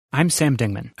I'm Sam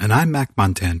Dingman. And I'm Mac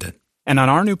Montandon. And on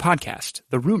our new podcast,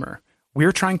 The Rumor,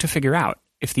 we're trying to figure out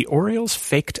if the Orioles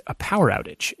faked a power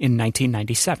outage in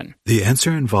 1997. The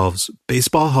answer involves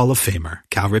Baseball Hall of Famer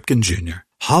Cal Ripken Jr.,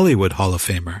 Hollywood Hall of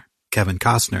Famer Kevin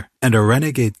Costner, and a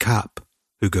renegade cop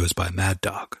who goes by Mad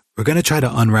Dog. We're going to try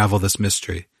to unravel this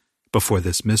mystery before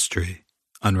this mystery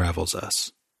unravels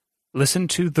us. Listen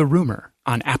to The Rumor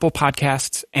on Apple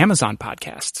Podcasts, Amazon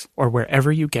Podcasts, or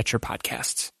wherever you get your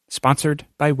podcasts. Sponsored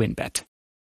by WinBet.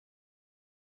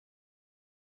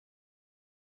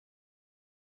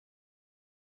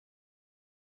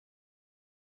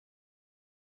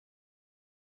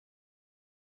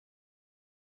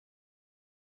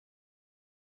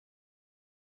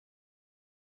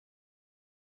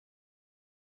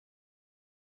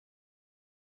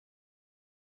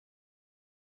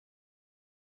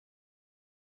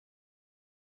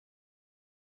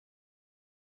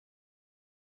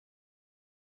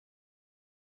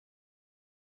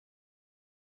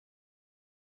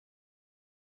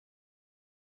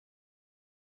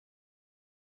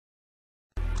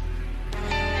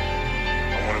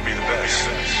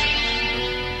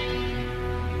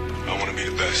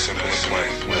 Simple and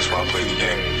plain. That's why I play the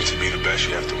game. To be the best,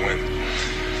 you have to win.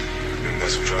 And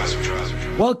that's what drives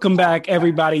me. Welcome back,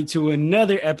 everybody, to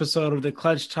another episode of the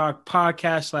Clutch Talk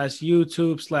podcast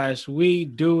 /YouTube/ We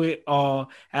Do It All.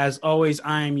 As always,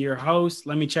 I am your host.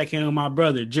 Let me check in with my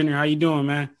brother. Junior, how you doing,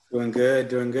 man? Doing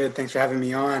good. Thanks for having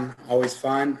me on. Always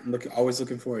fun. Always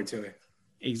looking forward to it.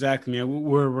 Exactly, man.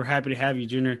 We're happy to have you,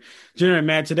 Junior. Junior,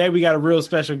 man, today we got a real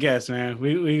special guest, man.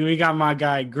 We got my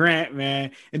guy, Grant, man.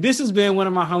 And this has been one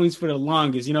of my homies for the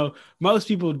longest. You know, most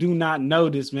people do not know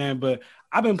this, man, but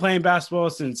I've been playing basketball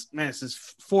since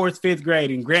 4th, 5th grade.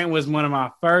 And Grant was one of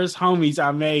my first homies I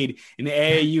made in the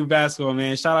AAU basketball,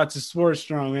 man. Shout out to Sports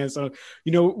Strong, man. So,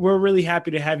 you know, we're really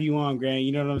happy to have you on, Grant.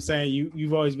 You know what I'm saying?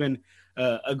 You've always been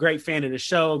a great fan of the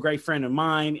show, a great friend of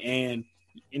mine. And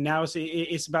now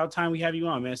it's about time we have you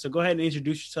on, man. So go ahead and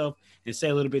introduce yourself and say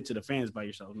a little bit to the fans about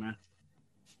yourself, man.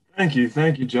 Thank you,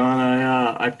 John.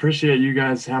 I appreciate you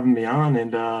guys having me on,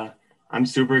 and I'm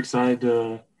super excited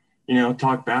to,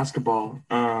 talk basketball.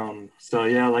 So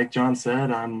yeah, like John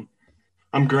said, I'm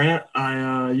Grant.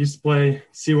 I used to play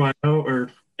CYO or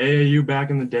AAU back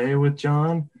in the day with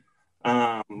John.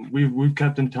 We've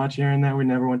kept in touch here and there. We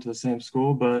never went to the same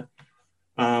school, but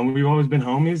we've always been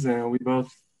homies, and we both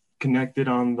connected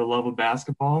on the love of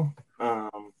basketball.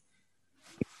 I'm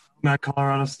at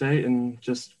Colorado State and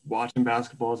just watching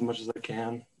basketball as much as I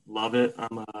can. Love it.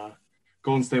 I'm a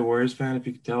Golden State Warriors fan, if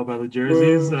you can tell by the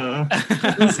jerseys.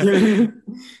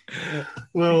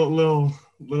 little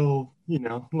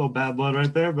bad blood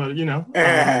right there, but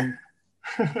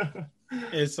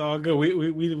it's all good.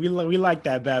 We like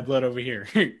that bad blood over here.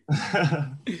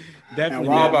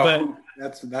 Definitely.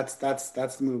 That's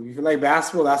the move. If you like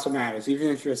basketball, that's what matters, even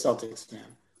if you're a Celtics fan.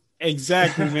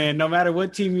 Exactly, man. No matter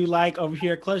what team you like over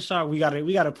here at Clutch Talk, we got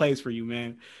a place for you,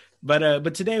 man.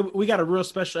 But today we got a real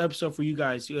special episode for you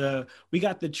guys. We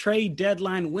got the trade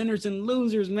deadline winners and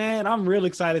losers, man. I'm real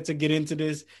excited to get into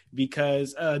this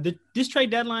because this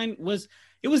trade deadline was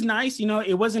nice. You know,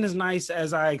 it wasn't as nice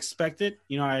as I expected.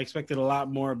 You know, I expected a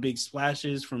lot more big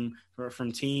splashes from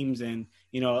teams. And,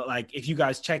 like if you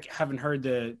guys haven't heard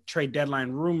the trade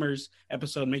deadline rumors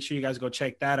episode, make sure you guys go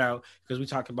check that out because we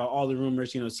talk about all the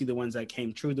rumors, see the ones that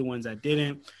came true, the ones that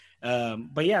didn't.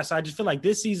 But yeah, so I just feel like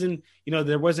this season,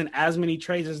 there wasn't as many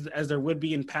trades as there would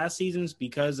be in past seasons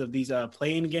because of these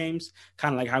play-in games,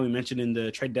 kind of like how we mentioned in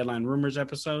the trade deadline rumors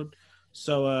episode.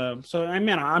 So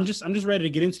man, I'm just ready to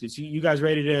get into this. You guys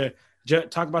ready to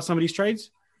talk about some of these trades?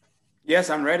 Yes,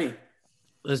 I'm ready.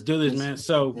 Let's do this, man.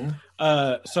 So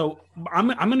I'm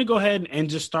gonna go ahead and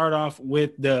just start off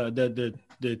with the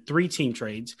 3-team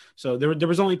trades. So there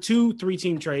was only 2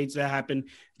 3-team trades that happened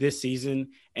this season,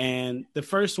 and the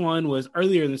first one was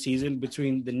earlier in the season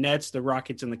between the Nets, the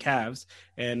Rockets, and the Cavs,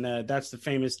 and that's the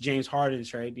famous James Harden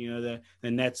trade. The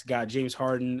Nets got James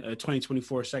Harden, a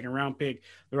 2024 second-round pick.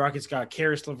 The Rockets got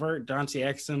Karis LeVert, Dante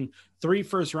Exum, 3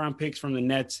 first-round picks from the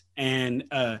Nets, and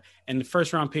the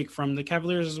first-round pick from the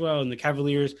Cavaliers as well. And the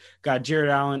Cavaliers got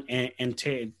Jared Allen and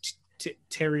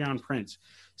Taurean Prince.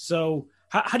 So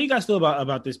how do you guys feel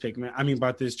about this pick, man? I mean,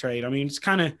 about this trade? I mean, it's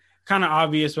kind of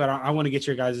obvious, but I want to get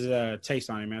your guys' taste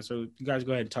on it, man. So you guys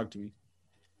go ahead and talk to me.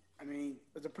 I mean,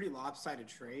 it was a pretty lopsided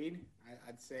trade,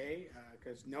 I'd say,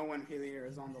 because no one here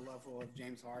is on the level of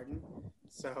James Harden.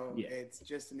 So It's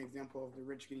just an example of the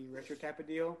rich getting richer type of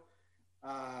deal.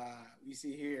 You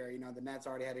see here, the Nets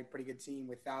already had a pretty good team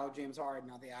without James Harden.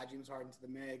 Now they add James Harden to the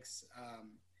mix.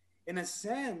 in a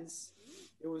sense,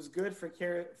 it was good for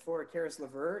Karis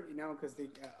LeVert, because they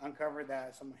uncovered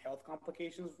that some health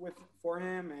complications for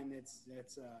him, and it's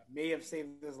may have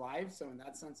saved his life. So in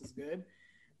that sense, it's good.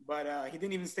 But he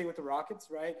didn't even stay with the Rockets,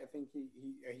 right? I think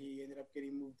he ended up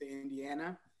getting moved to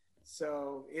Indiana.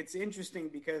 So it's interesting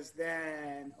because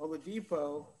then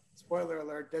Oladipo, spoiler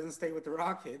alert, doesn't stay with the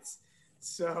Rockets.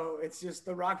 So it's just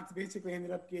the Rockets basically ended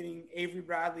up getting Avery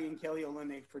Bradley and Kelly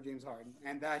Olynyk for James Harden,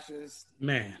 and that's just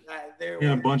they're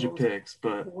a bunch of picks,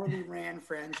 but poorly ran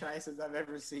franchises I've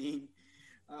ever seen.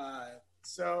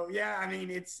 So yeah, I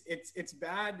mean it's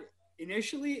bad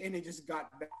initially, and it just got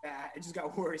bad. It just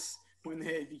got worse when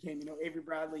they became Avery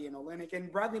Bradley and Olynyk,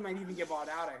 and Bradley might even get bought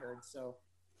out, I heard. So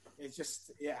it's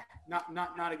just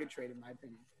not a good trade in my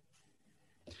opinion.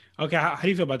 Okay, how do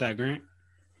you feel about that, Grant?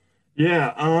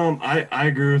 Yeah, I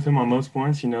agree with him on most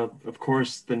points. Of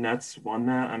course, the Nets won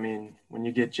that. I mean, when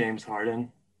you get James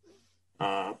Harden,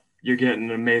 you're getting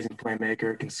an amazing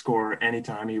playmaker, can score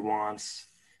anytime he wants,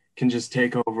 can just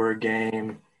take over a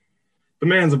game. The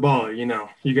man's a baller,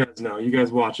 You guys know. You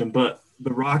guys watch him. But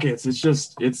the Rockets,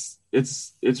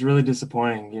 it's really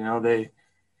disappointing.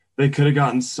 They could have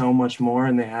gotten so much more,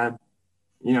 and they had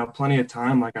plenty of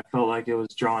time. Like, I felt like it was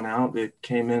drawn out. It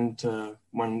came into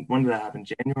when did that happen?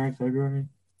 January, February?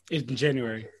 It's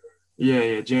January.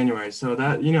 Yeah, January. So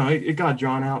that, it got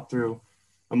drawn out through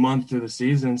a month through the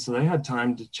season. So they had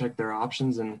time to check their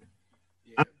options. And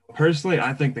personally,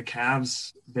 I think the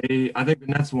Cavs, I think the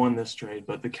Nets won this trade,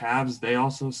 but the Cavs, they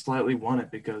also slightly won it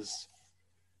because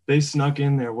they snuck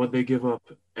in there. What they give up,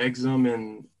 Exum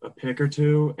and a pick or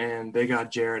two, and they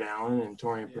got Jared Allen and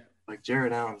Torian. Yeah. Like,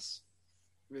 Jared Allen's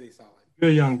really solid.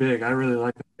 Good young big. I really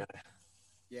like that guy.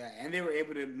 Yeah, and they were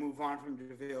able to move on from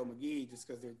JaVale McGee just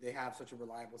because they have such a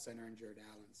reliable center in Jared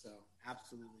Allen. So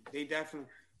absolutely, they definitely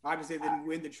obviously didn't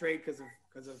win the trade because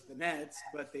of the Nets,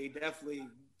 but they definitely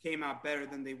came out better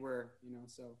than they were.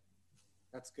 So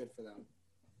that's good for them.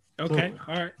 Okay,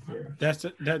 all right.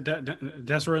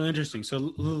 That's really interesting.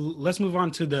 So let's move on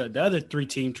to the other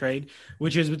 3-team trade,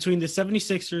 which is between the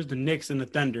 76ers, the Knicks, and the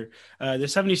Thunder. The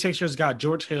 76ers got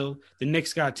George Hill, the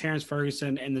Knicks got Terrence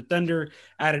Ferguson, and the Thunder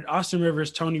added Austin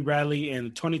Rivers, Tony Bradley, and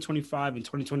the 2025 and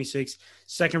 2026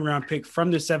 second-round pick from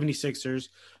the 76ers.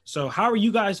 So how are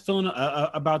you guys feeling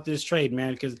about this trade,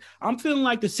 man? Because I'm feeling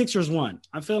like the Sixers won.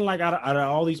 I'm feeling like out of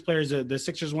all these players, the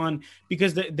Sixers won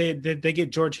because they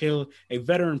get George Hill, a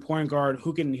veteran point guard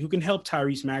who can help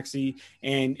Tyrese Maxey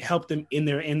and help them in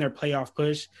their playoff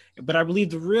push. But I believe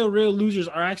the real losers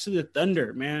are actually the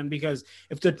Thunder, man, because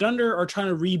if the Thunder are trying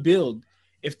to rebuild,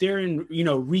 if they're in,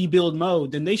 rebuild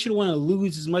mode, then they should want to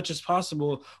lose as much as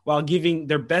possible while giving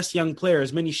their best young player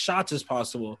as many shots as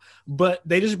possible. But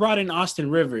they just brought in Austin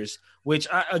Rivers, which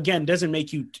again doesn't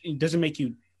make you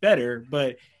better,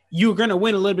 but you're going to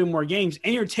win a little bit more games,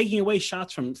 and you're taking away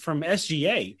shots from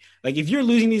SGA. Like, if you're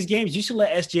losing these games, you should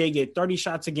let SGA get 30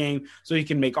 shots a game so he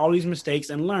can make all these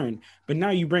mistakes and learn. But now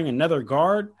you bring another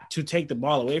guard to take the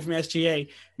ball away from SGA,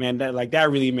 man,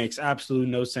 that really makes absolutely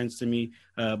no sense to me.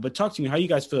 But talk to me, how you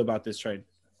guys feel about this trade?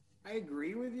 I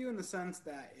agree with you in the sense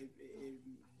that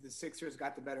the Sixers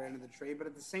got the better end of the trade, but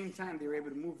at the same time, they were able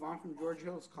to move on from George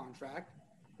Hill's contract.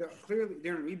 They're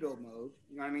in rebuild mode.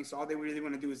 You know what I mean? So all they really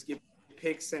want to do is give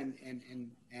picks and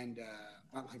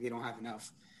not like they don't have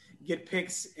enough. Get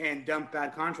picks and dump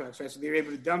bad contracts, right? So they were able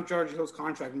to dump George Hill's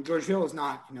contract, and George Hill is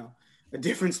not, a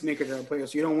difference maker to a player,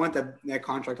 so you don't want that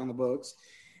contract on the books.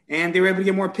 And they were able to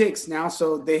get more picks now,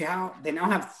 so they now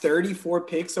have 34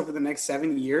 picks over the next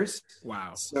 7 years.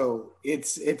 Wow! So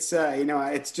it's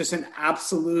just an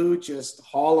absolute just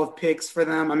haul of picks for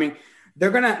them. I mean, they're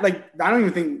gonna I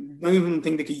don't even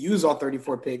think they could use all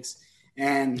 34 picks.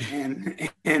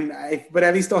 But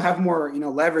at least they'll have more,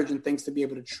 leverage and things to be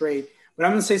able to trade. But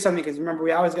I'm going to say something because remember,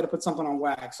 we always got to put something on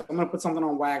wax. So I'm going to put something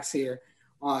on wax here.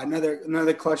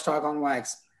 Another clutch talk on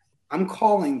wax. I'm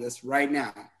calling this right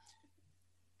now.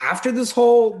 After these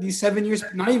 7 years,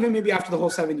 not even maybe after the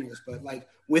whole 7 years, but like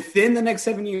within the next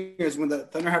 7 years, when the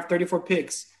Thunder have 34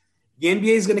 picks, the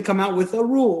NBA is going to come out with a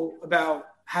rule about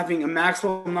having a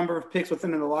maximum number of picks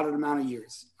within an allotted amount of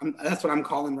years. That's what I'm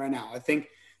calling right now. I think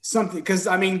something, because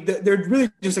I mean they're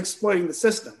really just exploiting the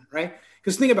system, right?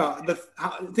 Because think about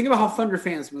how Thunder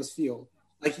fans must feel.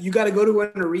 Like, you got to go to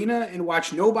an arena and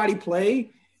watch nobody play,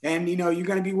 and you're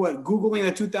going to be Googling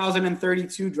the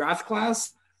 2032 draft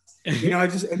class.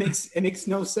 It makes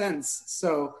no sense.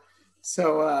 So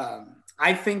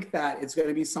I think that it's going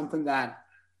to be something that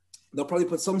they'll probably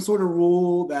put some sort of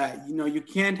rule that you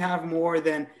can't have more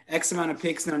than X amount of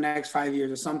picks in the next 5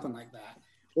 years or something like that.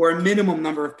 or a minimum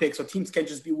number of picks, so teams can't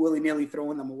just be willy-nilly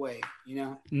throwing them away,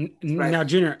 Now,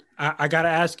 Junior, I got to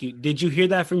ask you, did you hear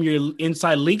that from your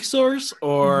inside leak source,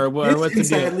 or what's the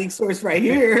inside deal? leak source right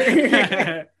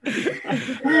here?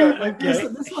 Okay.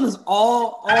 This one is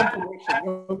all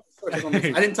prediction.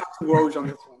 I didn't talk to Woj on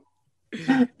this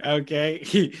one.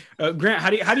 Okay. Grant, how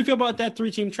do you feel about that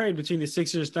 3-team trade between the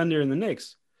Sixers, Thunder, and the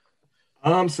Knicks?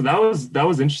 So that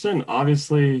was interesting.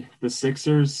 Obviously, the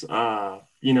Sixers,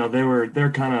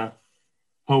 they're kind of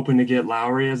hoping to get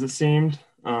Lowry, as it seemed.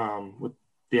 With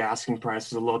the asking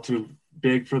price was a little too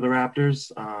big for the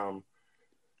Raptors.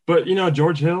 But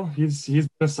George Hill, he's been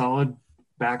a solid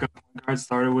backup guard.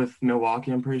 Started with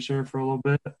Milwaukee, I'm pretty sure, for a little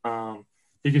bit.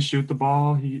 He can shoot the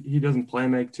ball. He doesn't play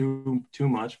make too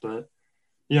much, but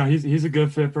he's a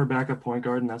good fit for a backup point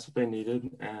guard, and that's what they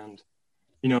needed. And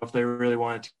if they really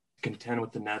wanted to contend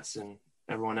with the Nets and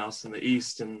everyone else in the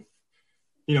East, and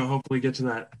hopefully get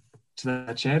to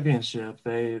that championship,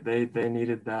 they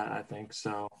needed that, I think.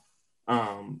 So,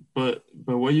 but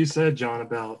what you said, John,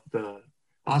 about the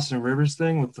Austin Rivers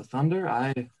thing with the Thunder,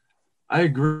 I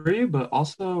agree, but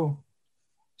also,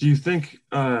 do you think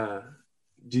they're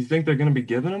going to be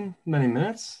giving him many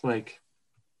minutes? Like,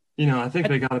 I think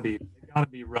they got to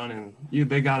be running.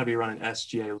 They got to be running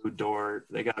SGA, Lou Dort.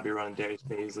 They got to be running Darius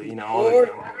Baisley. All the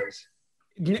young guys.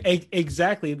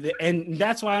 Exactly, and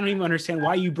that's why I don't even understand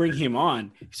why you bring him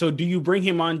on. So, do you bring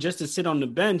him on just to sit on the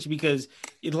bench? Because,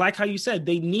 like how you said,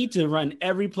 they need to run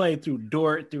every play through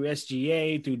Dort, through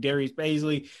SGA, through Darius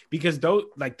Baisley, because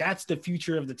that's the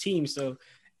future of the team. So,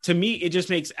 to me, it just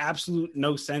makes absolute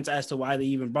no sense as to why they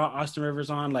even brought Austin Rivers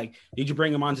on. Like, did you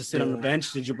bring him on to sit on the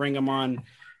bench? Did you bring him on,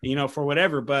 for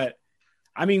whatever? But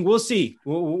I mean, we'll see.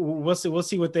 We'll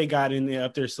see what they got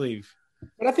up their sleeve.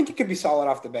 But I think it could be solid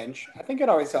off the bench. I think it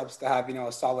always helps to have,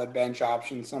 a solid bench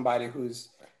option, somebody who's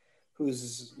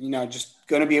just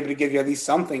going to be able to give you at least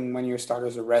something when your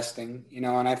starters are resting,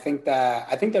 And I think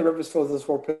that Rivers fills this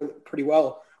role pretty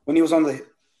well. When he was on the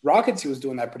Rockets, he was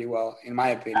doing that pretty well, in my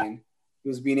opinion. He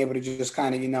was being able to just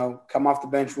kind of, come off the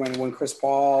bench when Chris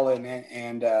Paul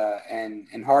and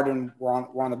Harden were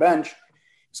on the bench.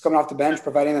 He's coming off the bench,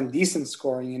 providing them decent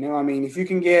scoring. I mean, if you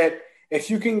can get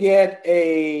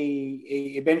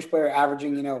a bench player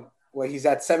averaging, he's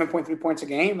at 7.3 points a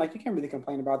game, like, you can't really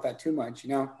complain about that too much,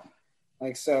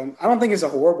 so I don't think it's a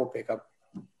horrible pickup.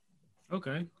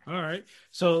 Okay. All right.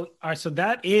 So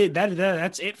that's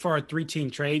it for our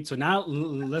 3-team trade. So now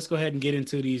let's go ahead and get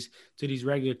into these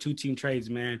regular 2-team trades,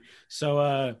 man.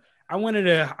 So, I wanted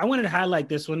to highlight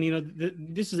this one.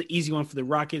 This is an easy one for the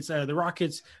Rockets. The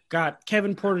Rockets got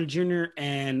Kevin Porter Jr.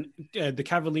 and the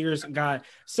Cavaliers got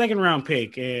 2nd-round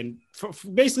pick, and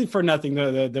basically for nothing,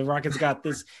 the Rockets got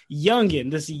this youngin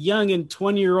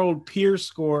 20-year-old Pierce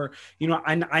scorer.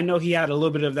 I know he had a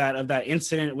little bit of that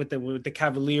incident with the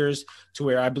Cavaliers, to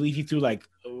where I believe he threw like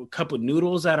a couple of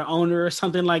noodles at an owner or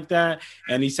something like that,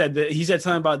 and he said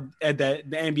something about the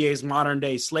NBA's modern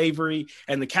day slavery,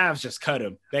 and the Cavs just cut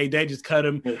him. They just cut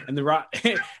him, and then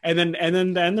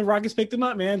the Rockets picked him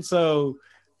up, man. So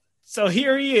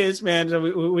here he is, man.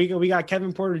 So we got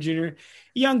Kevin Porter Jr.,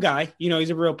 young guy. He's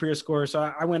a real peer scorer. So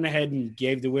I went ahead and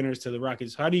gave the winners to the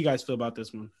Rockets. How do you guys feel about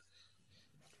this one?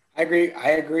 I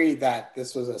agree that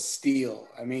this was a steal.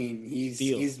 I mean,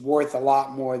 he's worth a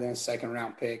lot more than a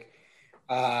 2nd-round pick.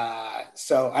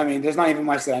 So, I mean, there's not even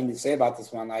much that I need to say about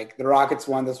this one. Like, the Rockets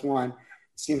won this one.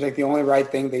 Seems like the only right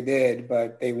thing they did,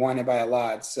 but they won it by a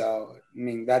lot. So, I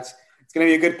mean, it's going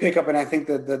to be a good pickup, and I think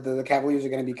that the Cavaliers are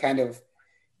going to be kind of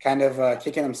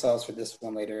kicking themselves for this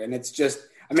one later. And it's just,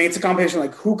 I mean, it's a competition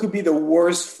like who could be the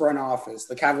worst front office.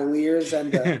 The Cavaliers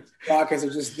and the Rockets are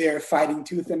just there fighting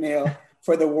tooth and nail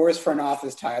for the worst front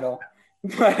office title.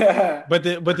 But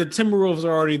the Timberwolves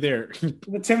are already there.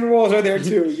 The Timberwolves are there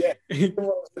too. Yeah, the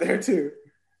Timberwolves are there too.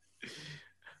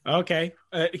 Okay,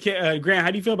 Grant,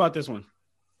 how do you feel about this one?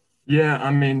 Yeah,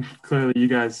 I mean, clearly you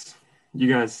guys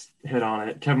hit on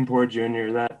it. Kevin Porter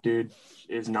Jr., that dude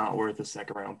is not worth a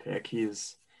 2nd-round pick.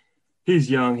 He's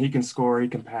young, he can score, he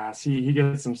can pass, he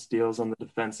gets some steals on the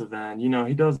defensive end.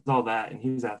 He does all that, and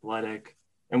he's athletic.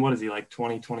 And what is he, like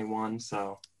 20, 21?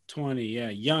 So 20, yeah,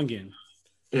 youngin.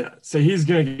 Yeah, so he's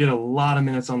going to get a lot of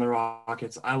minutes on the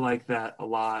Rockets. I like that a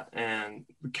lot. And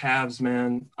the Cavs,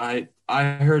 man, I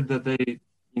heard that they,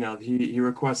 he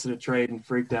requested a trade and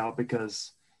freaked out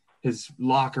because his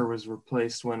locker was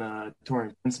replaced when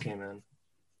Taurean Prince came in.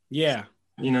 Yeah.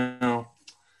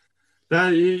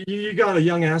 That you got a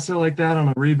young asset like that on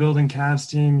a rebuilding Cavs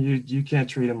team, you can't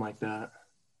treat him like that.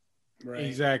 Right.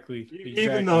 Exactly.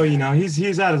 Even though,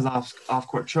 he's at his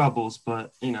off-court troubles,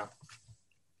 but,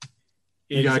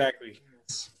 Exactly.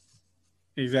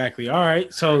 Exactly. All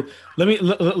right. So let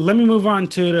me move on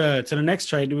to the next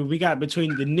trade we got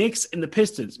between the Knicks and the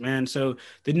Pistons, man. So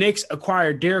the Knicks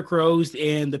acquired Derrick Rose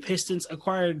and the Pistons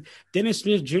acquired Dennis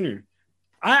Smith Jr.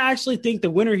 I actually think the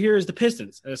winner here is the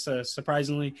Pistons.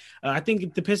 Surprisingly, I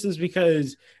think the Pistons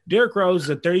because Derrick Rose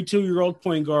is a 32-year-old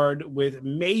point guard with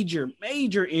major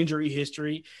injury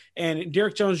history, and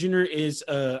Derrick Jones Jr. is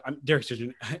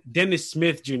Dennis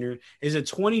Smith Jr. is a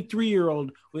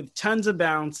 23-year-old with tons of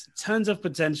bounce, tons of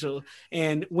potential.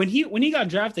 And when he got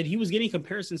drafted, he was getting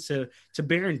comparisons to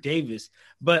Baron Davis.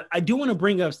 But I do want to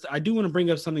bring up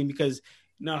something because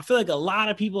now, I feel like a lot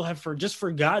of people have just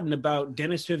forgotten about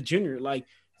Dennis Smith Jr. Like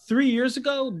 3 years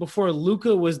ago, before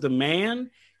Luka was the man,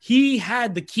 he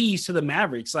had the keys to the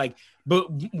Mavericks. Like,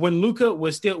 but when Luka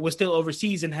was still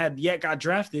overseas and had yet got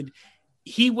drafted,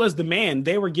 he was the man.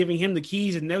 They were giving him the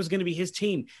keys, and that was going to be his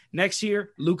team. Next year,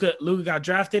 Luka got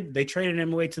drafted. They traded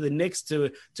him away to the Knicks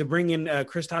to bring in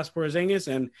Kristaps Porzingis,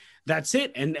 and that's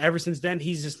it. And ever since then,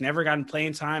 he's just never gotten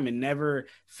playing time and never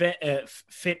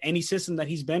fit any system that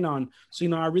he's been on.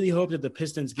 So, I really hope that the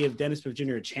Pistons give Dennis Smith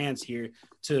Jr. a chance here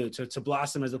to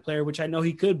blossom as a player, which I know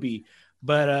he could be.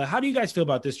 But how do you guys feel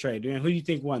about this trade? Who do you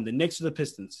think won, the Knicks or the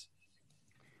Pistons?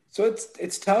 So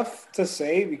it's tough to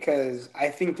say because I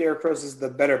think Derrick Rose is the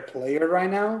better player right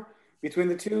now between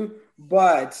the two.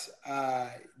 But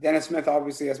Dennis Smith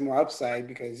obviously has more upside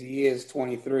because he is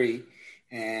 23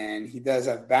 and he does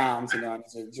have bounce.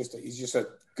 He's just a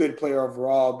good player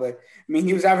overall. But I mean,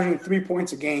 he was averaging 3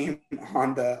 points a game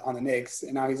on the Knicks,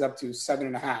 and now he's up to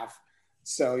 7.5.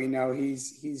 So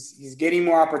he's getting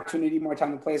more opportunity, more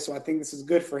time to play. So I think this is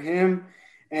good for him.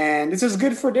 And this is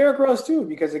good for Derrick Rose, too,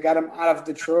 because it got him out of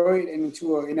Detroit and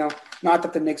into not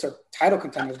that the Knicks are title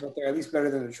contenders, but they're at least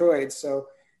better than Detroit. So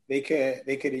they could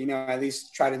at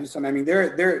least try to do something. I mean,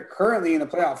 they're currently in the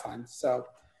playoff hunt. So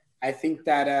I think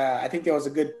that it was a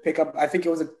good pickup. I think it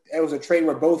was a trade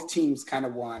where both teams kind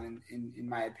of won, in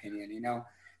my opinion.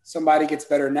 Somebody gets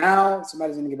better now,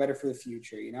 somebody's going to get better for the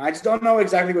future. I just don't know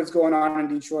exactly what's going on in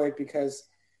Detroit because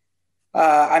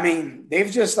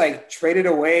they've just traded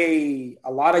away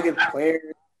a lot of good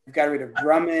players. They got rid of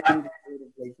Drummond, they got rid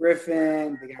of Blake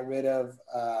Griffin, they got rid of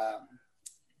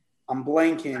I'm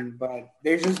blanking, but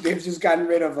they've just gotten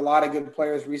rid of a lot of good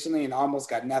players recently and almost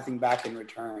got nothing back in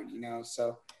return.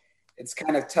 So it's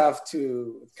kind of tough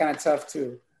to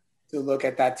look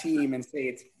at that team and say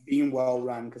it's being well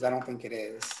run because I don't think it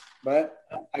is. But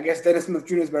I guess Dennis Smith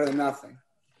Jr. is better than nothing.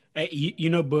 Hey,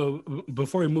 but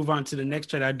before we move on to the next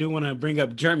trade, I do want to bring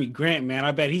up Jeremy Grant, man.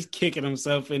 I bet he's kicking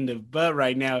himself in the butt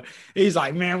right now. He's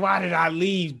like, man, why did I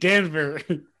leave Denver?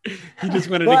 He just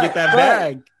wanted to get that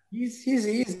bag.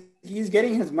 He's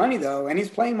getting his money though, and he's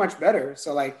playing much better.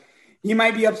 So he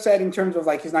might be upset in terms of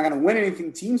he's not going to win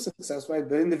anything team success wise,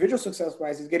 but individual success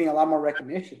wise, he's getting a lot more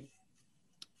recognition.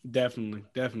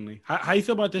 Definitely. How you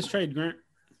feel about this trade, Grant?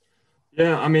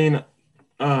 Yeah, I mean,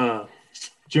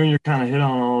 Junior kind of hit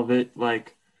on all of it.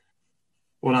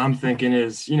 What I'm thinking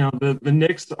is, the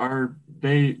Knicks when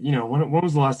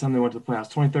was the last time they went to the playoffs?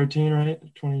 2013, right?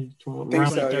 2012. I think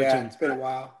so, yeah. It's been a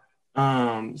while.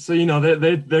 So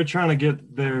they're trying to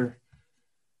get their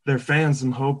fans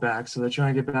some hope back. So they're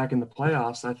trying to get back in the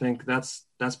playoffs. I think that's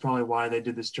probably why they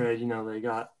did this trade. They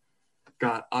got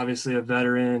obviously a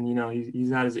veteran. He's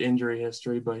had his injury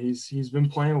history, but he's been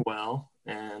playing well,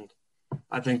 and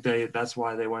I think that's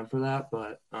why they went for that.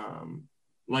 But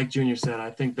like Junior said, I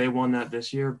think they won that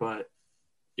this year. But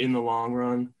in the long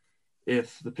run,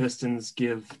 if the Pistons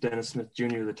give Dennis Smith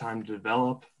Jr. the time to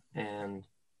develop and,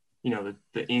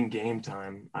 the in-game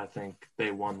time, I think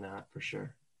they won that for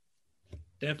sure.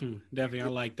 Definitely. I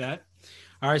like that.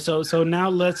 All right. So now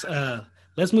let's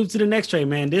move to the next trade,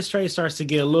 man. This trade starts to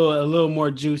get a little more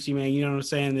juicy, man. You know what I'm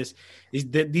saying?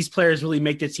 These players really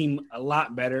make the team a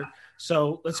lot better.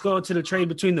 So let's go to the trade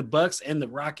between the Bucks and the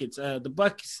Rockets. The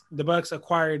Bucks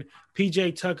acquired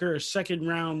PJ Tucker, a second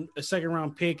round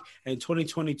pick, and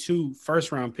 2022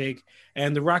 first round pick,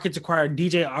 and the Rockets acquired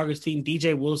DJ Augustine,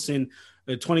 DJ Wilson,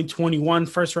 the 2021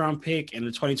 first round pick, and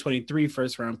the 2023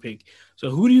 first round pick. So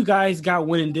who do you guys got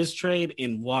winning this trade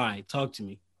and why? Talk to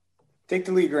me. Take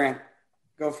the lead, Grant.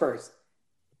 Go first.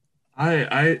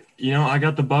 I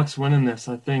got the Bucks winning this.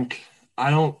 I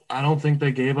don't think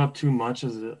they gave up too much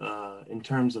in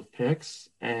terms of picks,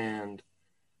 and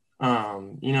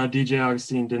DJ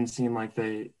Augustine didn't seem like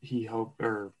he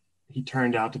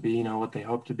turned out to be what they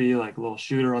hoped to be, like a little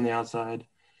shooter on the outside,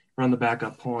 run the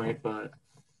backup point. But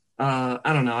I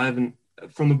don't know.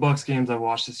 From the Bucks games I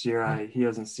watched this year, he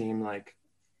doesn't seem like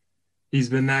he's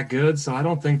been that good. So I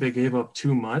don't think they gave up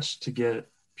too much to get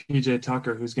PJ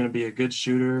Tucker, who's going to be a good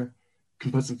shooter,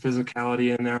 can put some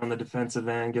physicality in there on the defensive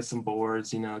end, get some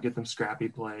boards, get them scrappy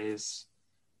plays.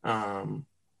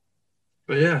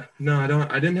 But yeah, no,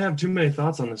 I didn't have too many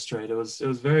thoughts on this trade. It was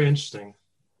very interesting.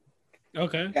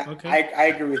 Okay. Yeah, Okay. I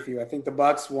agree with you. I think the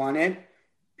Bucks won it.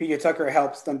 PJ Tucker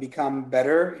helps them become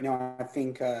better. I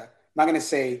think I'm not going to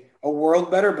say a world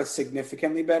better, but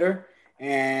significantly better.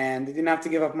 And they didn't have to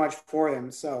give up much for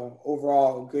them. So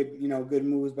overall, good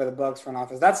moves by the Bucks front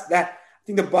office. I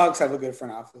think the Bucks have a good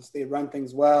front office. They run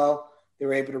things well. They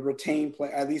were able to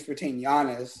at least retain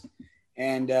Giannis,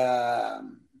 and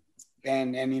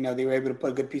they were able to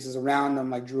put good pieces around them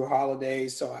like Drew Holiday.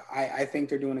 So I think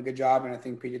they're doing a good job, and I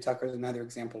think PJ Tucker is another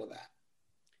example of that.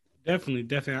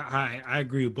 Definitely. I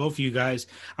agree with both of you guys.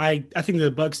 I think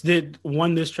the Bucks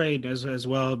won this trade as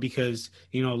well because,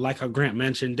 like how Grant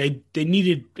mentioned, they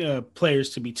needed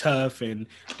players to be tough and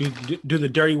do the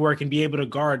dirty work and be able to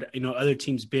guard, other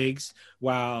teams' bigs.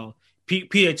 While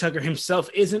PJ Tucker himself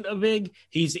isn't a big,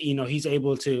 he's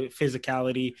able to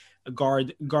physicality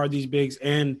guard these bigs,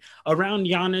 and around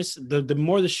Giannis, the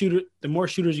more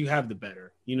shooters you have, the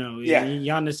better. Yeah.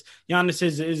 Giannis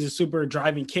is a super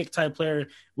driving kick type player.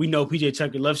 We know PJ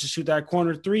Tucker loves to shoot that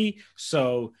corner three,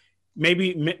 so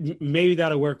maybe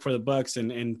that'll work for the Bucks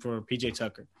and for PJ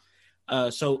Tucker.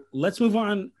 So let's move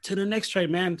on to the next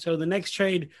trade, man. So the next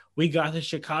trade, we got the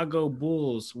Chicago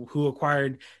Bulls, who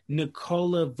acquired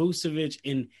Nikola Vucevic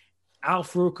and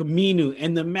Al-Farouq Aminu,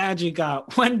 and the Magic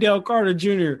got Wendell Carter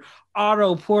Jr.,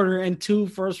 Otto Porter, and 2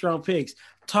 first-round picks.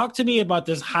 Talk to me about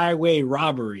this highway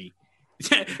robbery.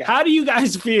 How do you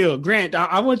guys feel, Grant?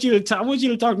 I want you to talk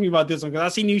to me about this one because I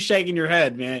seen you shaking your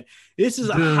head, man. This is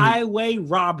a highway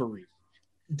robbery,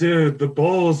 dude. The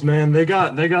Bulls, man, they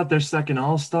got their second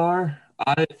All-Star.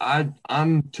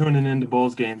 I'm tuning into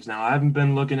Bulls games now. I haven't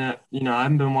been I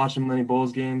haven't been watching many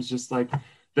Bulls games. Just like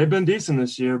they've been decent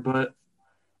this year, but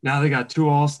now they got 2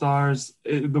 All-Stars.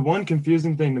 The one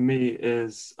confusing thing to me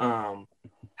is how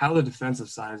the defensive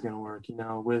side is going to work.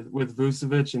 With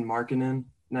Vucevic and Markkanen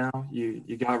now,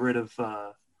 you got rid of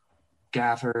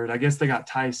Gafford. I guess they got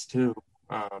Tice too.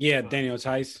 Daniel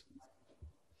Tice.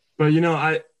 But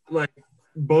I like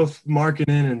both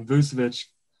Markkanen and Vucevic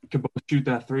could both shoot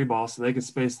that 3 ball, so they could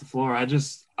space the floor.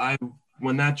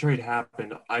 When that trade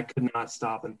happened, I could not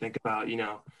stop and think about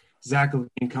Zach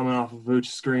LaVine coming off a Vooch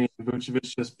screen.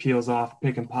 Vucevic just peels off,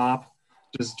 pick and pop,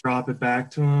 just drop it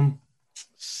back to him.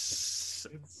 It's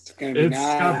going to be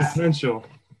nice. Got potential.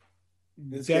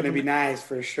 It's going to be nice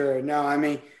for sure. No, I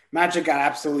mean, Magic got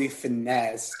absolutely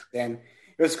finessed. And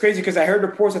it was crazy because I heard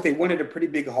reports that they wanted a pretty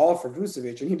big haul for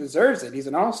Vucevic, and he deserves it. He's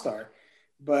an all-star.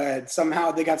 But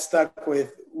somehow they got stuck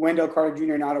with Wendell Carter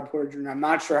Jr. and Otto Porter Jr. I'm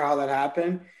not sure how that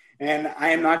happened. And I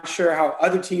am not sure how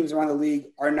other teams around the league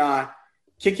are not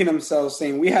kicking themselves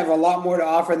saying, we have a lot more to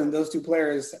offer than those 2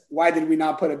 players. Why did we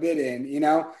not put a bid in,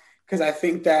 Because I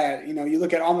think that, you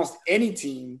look at almost any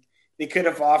team they could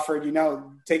have offered,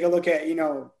 take a look at,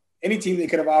 any team they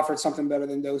could have offered something better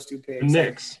than those 2 picks.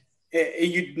 Knicks.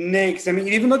 Knicks. I mean,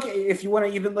 if you want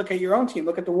to even look at your own team,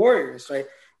 look at the Warriors, right?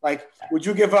 Like, would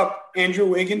you give up Andrew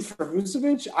Wiggins for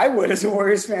Vucevic? I would as a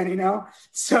Warriors fan, or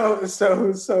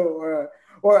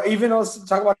even let's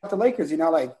talk about the Lakers,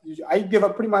 I give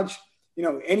up pretty much,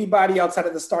 anybody outside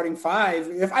of the starting 5.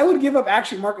 If I would give up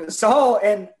actually Marc Gasol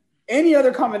and any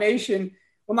other combination,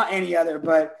 well, not any other,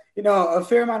 but, a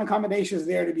fair amount of combinations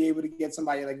there to be able to get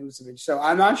somebody like Vucevic. So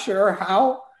I'm not sure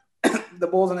how the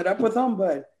Bulls ended up with them,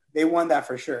 but they won that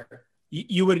for sure.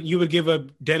 You would give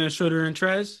up Dennis Schroeder and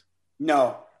Trez?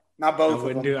 No, not both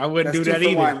of them. I wouldn't do that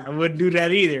either. I wouldn't do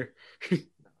that either.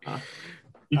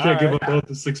 You can't give up both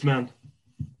the 6 men.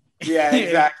 Yeah,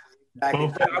 exactly. I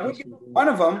would give up one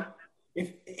of them.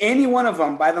 If any one of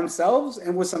them by themselves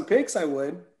and with some picks, I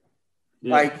would.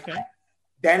 Yeah.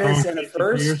 Dennis and a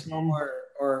first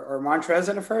or Montrez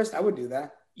and a first, I would do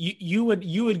that. You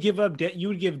would give up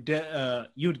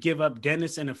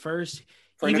Dennis and a first,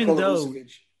 for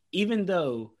even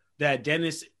though that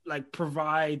Dennis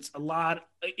provides a lot.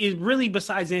 It really,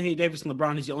 besides Anthony Davis and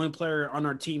LeBron, he's the only player on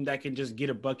our team that can just get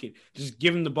a bucket, just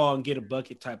give him the ball and get a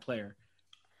bucket type player.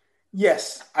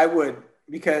 Yes, I would.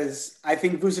 Because I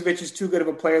think Vucevic is too good of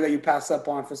a player that you pass up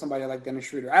on for somebody like Dennis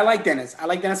Schroeder. I like Dennis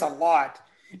a lot.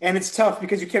 And it's tough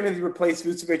because you can't really replace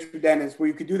Vucevic with Dennis, where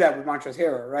you could do that with Montrezl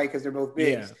Harrell, right? Because they're both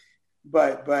bigs. Yeah.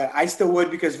 But I still would,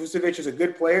 because Vucevic is a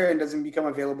good player and doesn't become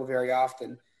available very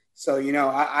often. So,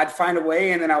 I'd find a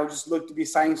way, and then I would just look to be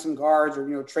signing some guards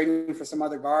or, trading for some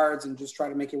other guards and just try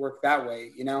to make it work that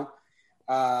way,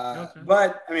 Okay.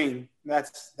 But, I mean,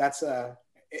 that's a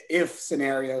if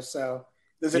scenario. So,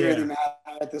 Doesn't really matter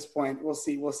at this point. We'll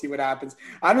see what happens.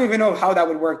 I don't even know how that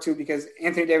would work too, because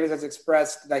Anthony Davis has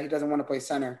expressed that he doesn't want to play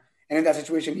center, and in that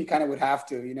situation, he kind of would have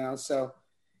to, you know. So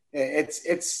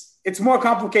it's more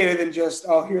complicated than just,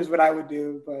 oh, here's what I would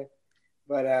do. But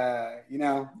you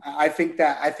know, I think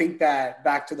that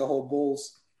back to the whole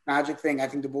Bulls Magic thing, I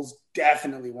think the Bulls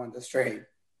definitely won this trade.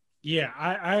 Yeah,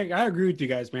 I agree with you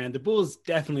guys, man. The Bulls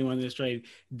definitely won this trade.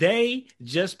 They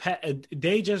just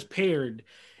paired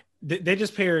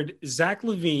Zach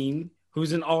LaVine,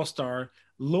 who's an all-star,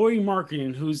 Lauri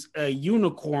Markkanen, who's a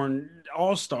unicorn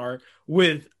all-star,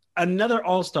 with another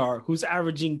all-star who's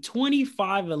averaging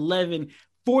 25, 11,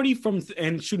 40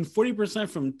 and shooting 40%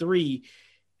 from three.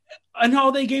 And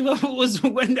all they gave up was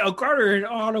Wendell Carter and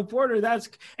Otto Porter.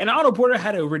 And Otto Porter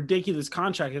had a ridiculous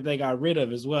contract that they got rid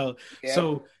of as well.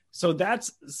 Yeah. So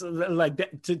that's like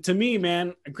that, to me,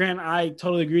 man. Grant, I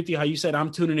totally agree with you. How you said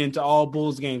I'm tuning into all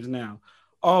Bulls games now.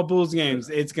 All Bulls games.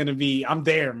 It's gonna be. I'm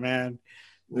there, man.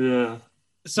 Yeah.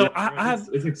 So yeah,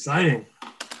 it's exciting.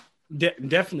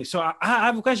 Definitely. So I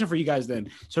have a question for you guys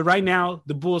then. So right now,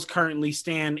 the Bulls currently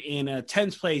stand in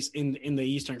 10th place in the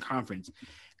Eastern Conference.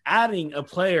 Adding a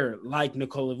player like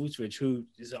Nikola Vucevic, who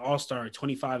is an all-star,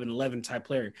 25 and 11 type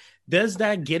player, does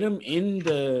that get him in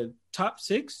the top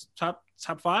 6, top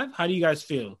 5? How do you guys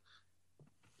feel?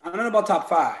 I don't know about top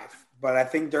 5, but I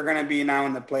think they're going to be now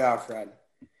in the playoff run.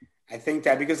 I think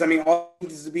that because, I mean, all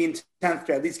this is being 10th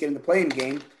to at least get in the play-in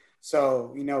game.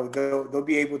 So, you know, they'll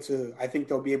be able to, I think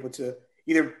they'll be able to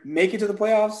either make it to the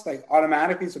playoffs, like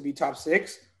automatically, so be top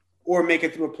 6, or make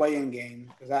it through a play-in game,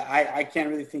 because I can't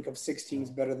really think of 6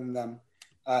 teams better than them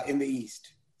in the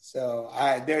East. So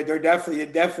they're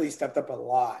definitely stepped up a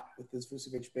lot with this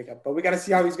Vucevic pickup. But we got to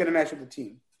see how he's going to match with the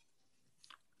team.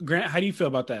 Grant, how do you feel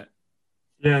about that?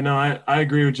 Yeah, no, I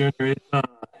agree with Junior.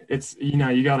 It's you know,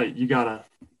 you gotta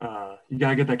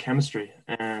get that chemistry,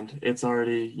 and it's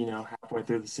already, you know, halfway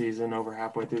through the season.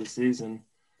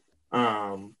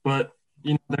 But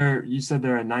you know, you said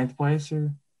they're at 9th place,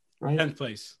 or right? 10th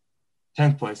place.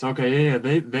 10th place. Okay, yeah,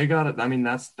 they got it. I mean,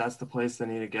 that's the place they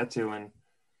need to get to, and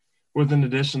with an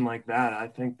addition like that, I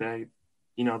think they,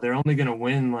 you know, they're only going to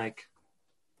win like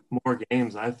more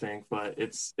games, I think. But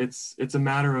it's a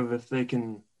matter of if they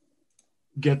can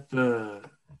get the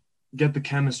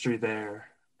chemistry there,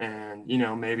 and, you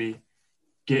know, maybe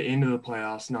get into the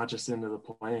playoffs, not just into the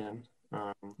play-in.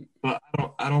 But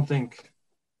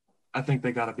I think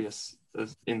they got to be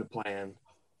in the play-in,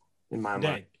 in my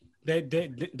mind. They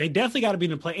definitely got to be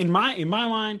in the play. In my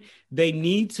mind, they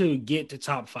need to get to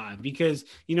top 5, because,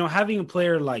 you know, having a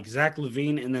player like Zach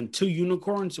LaVine and then 2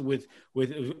 unicorns with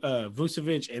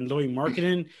Vucevic and Lauri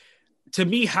Markkanen, to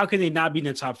me, how can they not be in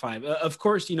the top 5? Of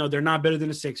course, you know, they're not better than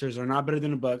the Sixers, they're not better than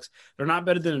the Bucks, they're not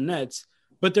better than the Nets,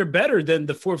 but they're better than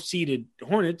the 4th seeded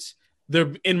Hornets.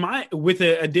 They're with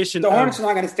the addition. The Hornets are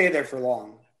not going to stay there for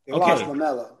long. They lost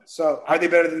LaMelo. So are they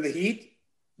better than the Heat?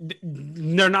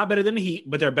 They're not better than the Heat,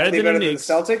 but they're better than the Knicks.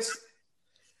 Celtics.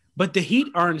 But the Heat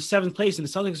are in 7th place, and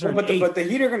the Celtics are in 8th. But the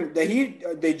Heat are going. The Heat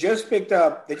they just picked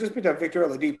up Victor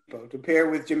Oladipo to pair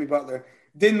with Jimmy Butler.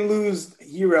 Didn't lose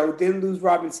Hero, didn't lose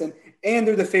Robinson, and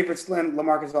they're the favorites to land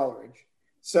LaMarcus Aldridge.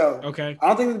 So okay, I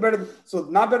don't think they're better. So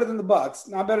not better than the Bucks,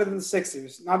 not better than the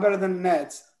Sixers, not better than the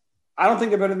Nets. I don't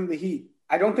think they're better than the Heat.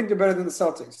 I don't think they're better than the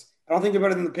Celtics. I don't think they're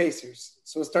better than the Pacers.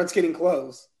 So it starts getting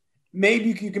close. Maybe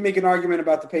you can make an argument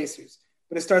about the Pacers,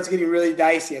 but it starts getting really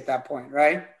dicey at that point,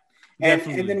 right? And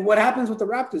then what happens with the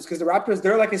Raptors? Because the Raptors,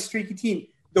 they're like a streaky team.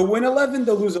 They'll win 11,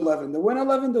 they'll lose 11. They'll win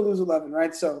 11, they'll lose 11,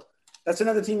 right? So that's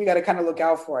another team you got to kind of look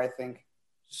out for, I think.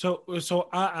 So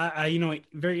I you know,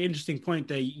 very interesting point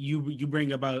that you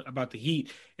bring about the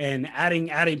Heat and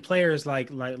adding players like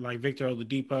Victor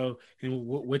Oladipo, and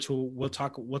which we'll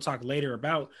talk later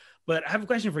about. But I have a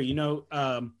question for you. You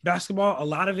know, basketball, a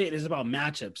lot of it is about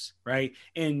matchups, right?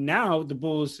 And now the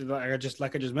Bulls, like I just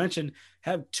mentioned,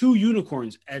 have 2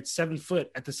 unicorns at 7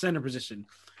 foot at the center position.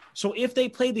 So if they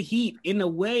play the Heat in a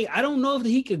way, I don't know if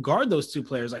the Heat could guard those 2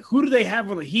 players. Like, who do they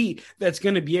have on the Heat that's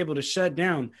going to be able to shut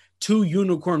down 2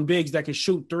 unicorn bigs that can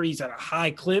shoot threes at a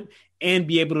high clip and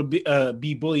be able to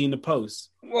be bullying the post?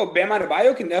 Well, Bam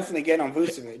Adebayo can definitely get on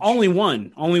Vucevic. Only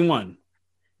one.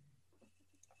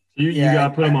 You got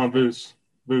to put him on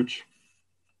Vooch.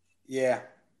 Yeah.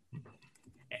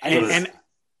 And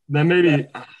then maybe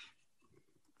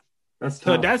that's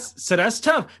tough. So that's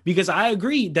tough, because I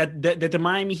agree that the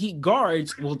Miami Heat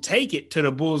guards will take it to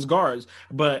the Bulls guards,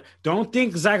 but don't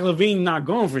think Zach LaVine not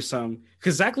going for some,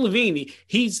 because Zach LaVine,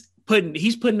 he's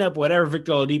putting up whatever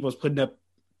Victor Oladipo's putting up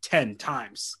 10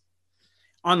 times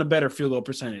on a better field goal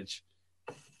percentage.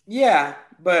 Yeah,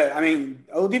 but I mean,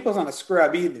 Oladipo's not a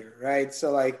scrub either, right?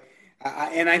 So like,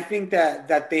 And I think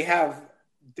that they have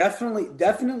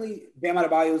definitely Bam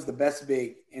Adebayo is the best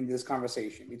big in this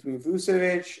conversation between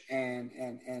Vucevic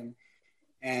and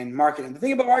Markkanen. The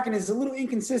thing about Markkanen is a little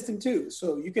inconsistent too.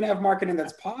 So you can have Markkanen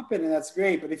that's popping and that's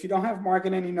great, but if you don't have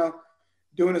Markkanen,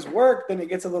 doing his work, then it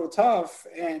gets a little tough.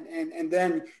 And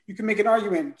then you can make an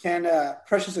argument: can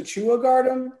Precious Achiuwa guard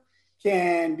him?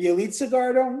 Can Bjelica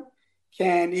guard him?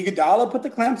 Can Iguodala put the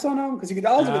clamps on him? Because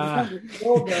Iguodala's a good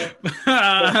defender.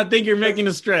 I think you're making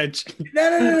a stretch.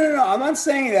 No. I'm not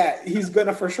saying that he's going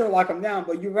to for sure lock him down,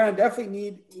 but you're going to definitely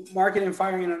need Markkanen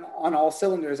firing on all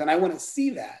cylinders, and I want to see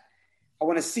that. I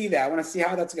want to see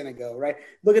how that's going to go, right?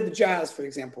 Look at the Jazz, for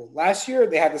example. Last year,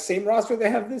 they had the same roster they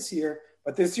have this year,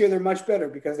 but this year they're much better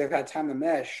because they've had time to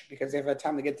mesh, because they've had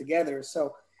time to get together.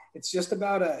 So it's just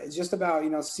about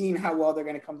seeing how well they're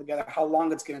going to come together, how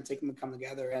long it's going to take them to come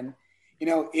together. And,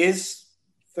 is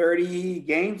 30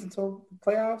 games until the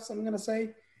playoffs, I'm going to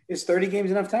say, is 30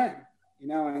 games enough time?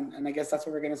 And I guess that's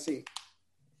what we're going to see.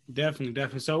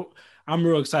 Definitely. So I'm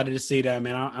real excited to see that,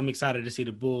 man. I'm excited to see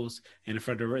the Bulls and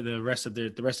for the rest of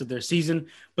their season.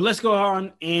 But let's go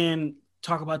on and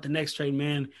talk about the next trade,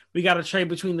 man. We got a trade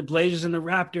between the Blazers and the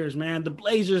Raptors, man. The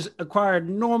Blazers acquired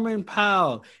Norman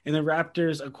Powell, and the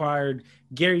Raptors acquired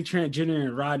Gary Trent Jr.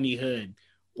 and Rodney Hood.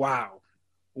 Wow.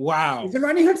 Is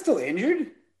Rodney Hood still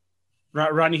injured?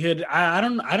 Rodney Hood, I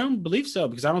don't believe so,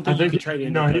 because I don't think you can trade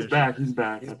him. No, he's back. He's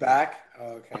back. Oh,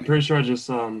 okay. I'm pretty sure I just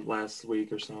saw him last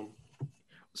week or so.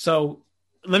 So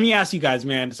let me ask you guys,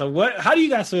 man. So how do you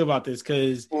guys feel about this?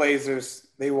 Because Blazers,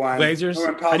 they won. Blazers.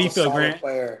 How do you feel, Grant?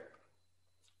 Player.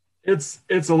 It's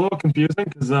a little confusing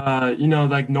because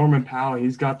like Norman Powell,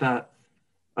 he's got that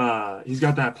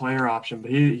player option, but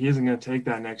he isn't going to take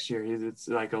that next year. It's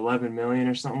like $11 million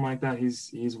or something like that.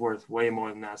 He's worth way more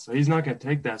than that, so he's not going to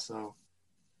take that. So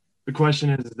the question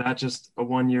is that just a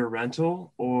 1-year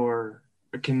rental, or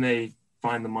can they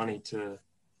find the money to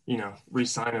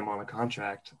re-sign him on a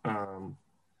contract?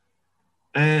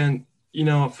 And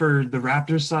for the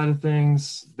Raptors side of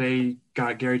things, they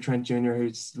got Gary Trent Jr.,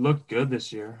 who's looked good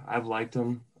this year. I've liked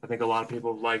him. I think a lot of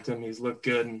people have liked him. He's looked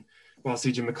good, and while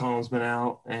CJ McCollum's been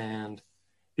out, and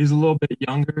he's a little bit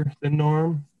younger than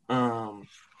Norm.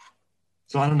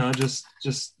 So I don't know, just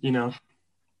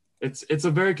it's a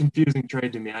very confusing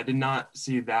trade to me. I did not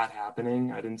see that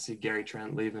happening. I didn't see Gary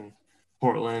Trent leaving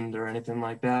Portland or anything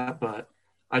like that, but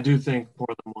I do think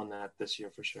Portland won that this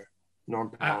year for sure. Norm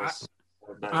Powell's.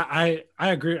 I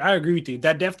agree. I agree with you.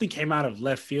 That definitely came out of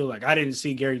left field. Like, I didn't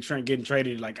see Gary Trent getting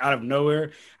traded like out of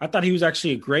nowhere. I thought he was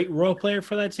actually a great role player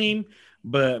for that team.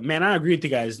 But man, I agree with you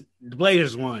guys. The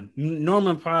Blazers won.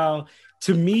 Norman Powell,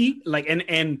 to me, like,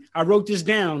 and I wrote this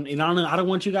down, and I don't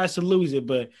want you guys to lose it,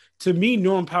 but to me,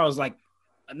 Norman Powell is like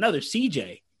another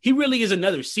CJ. He really is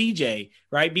another CJ,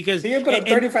 right? Because he put up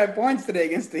 35 points today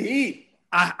against the Heat.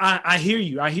 I hear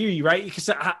you, right? Because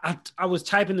I was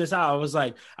typing this out. I was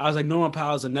like Norman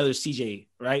Powell is another CJ,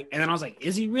 right? And then I was like,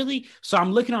 is he really? So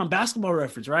I'm looking on Basketball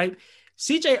Reference, right?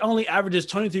 CJ only averages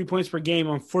 23 points per game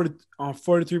on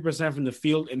 43% from the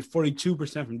field and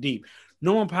 42% from deep.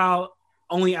 Norman Powell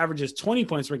only averages 20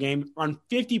 points per game on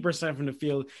 50% from the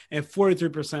field and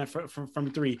 43%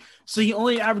 from three. So he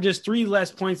only averages 3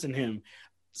 less points than him.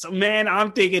 So, man,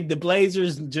 I'm thinking the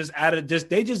Blazers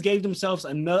they just gave themselves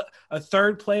a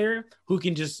third player who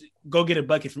can just go get a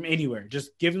bucket from anywhere.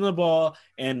 Just give him the ball,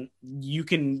 and you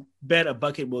can bet a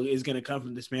bucket is going to come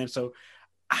from this man. So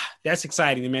that's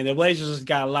exciting, man. The Blazers just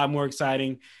got a lot more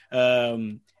exciting.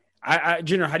 Junior,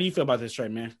 how do you feel about this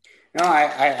trade, man? No,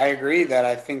 I agree that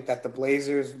I think that the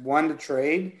Blazers won the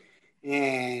trade,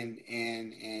 and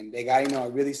they got a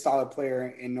really solid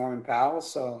player in Norman Powell.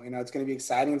 So it's going to be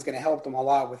exciting. It's going to help them a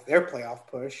lot with their playoff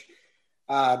push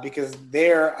because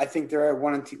I think they're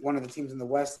one of the teams in the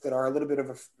West that are a little bit of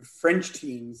a fringe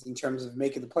teams in terms of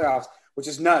making the playoffs, which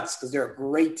is nuts because they're a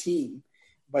great team.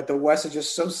 But the West is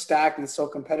just so stacked and so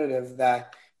competitive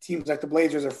that teams like the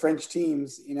Blazers are French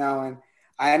teams, and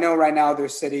I know right now they're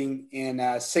sitting in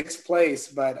 6th place,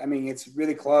 but I mean, it's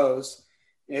really close.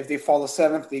 If they fall to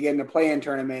 7th, they get in a play-in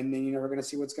tournament, and then, we're going to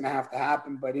see what's going to have to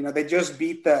happen. But, they just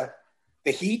beat the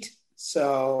Heat,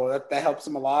 so that helps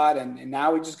them a lot. And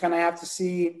now we just kind of have to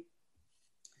see,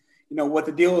 what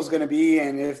the deal is going to be,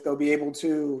 and if they'll be able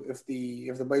to, if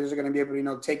the Blazers are going to be able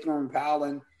to, take Norman Powell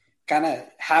and kind of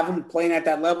have him playing at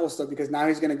that level still, because now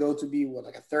he's going to go to be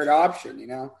like a third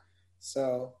option,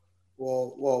 So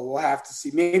we'll have to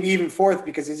see, maybe even 4th,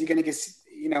 because is he going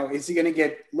to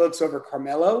get looks over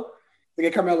Carmelo?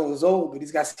 Carmelo is old, but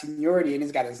he's got seniority and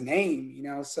he's got his name,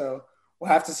 So we'll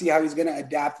have to see how he's going to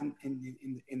adapt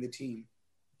in the team.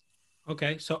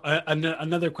 Okay, so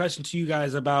another question to you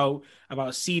guys about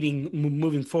seeding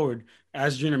moving forward.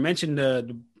 As Junior mentioned,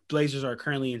 the Blazers are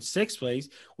currently in sixth place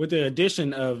with the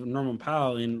addition of Norman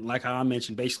Powell and, like how I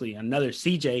mentioned, basically another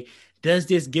CJ. Does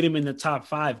this get him in the top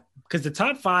five? Because the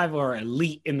top five are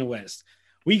elite in the West.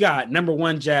 We got number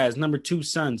one Jazz, number two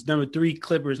Suns, number three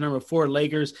Clippers, number four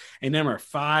Lakers, and number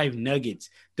five Nuggets.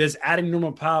 Does adding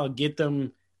Norman Powell get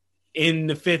them in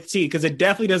the fifth seed? Because it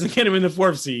definitely doesn't get him in the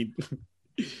fourth seed.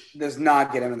 Does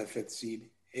not get him in the fifth seed.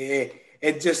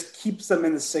 It just keeps them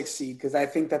in the sixth seed because I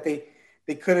think that they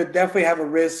could have definitely have a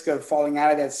risk of falling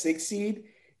out of that sixth seed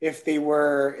if they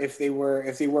were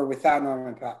without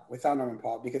Norman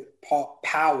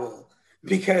Powell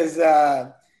because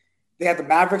they had the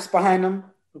Mavericks behind them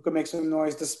who could make some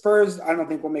noise. The Spurs I don't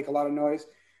think will make a lot of noise.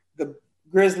 The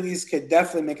Grizzlies could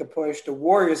definitely make a push. The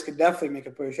Warriors could definitely make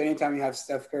a push. Anytime you have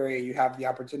Steph Curry, you have the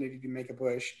opportunity to make a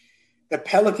push. The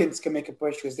Pelicans can make a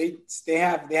push because they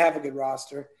have a good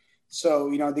roster. So,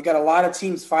 they got a lot of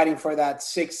teams fighting for that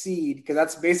sixth seed because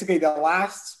that's basically the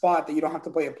last spot that you don't have to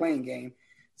play a playing game.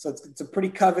 So it's a pretty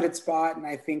coveted spot, and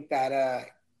I think that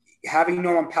having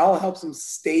Norman Powell helps them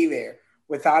stay there.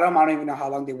 Without him, I don't even know how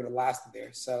long they would have lasted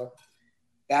there. So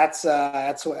that's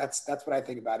what I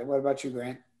think about it. What about you,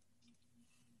 Grant?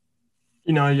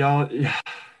 Y'all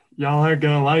aren't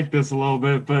gonna like this a little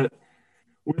bit, but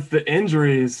with the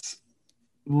injuries,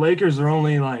 Lakers are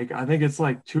only I think it's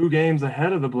 2 games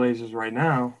ahead of the Blazers right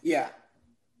now. Yeah.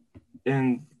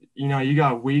 And, you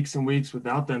got weeks and weeks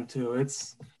without them too.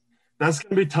 That's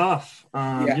going to be tough.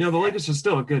 The Lakers are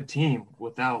still a good team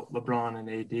without LeBron and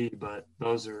AD, but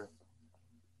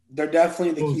they're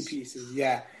definitely the key pieces.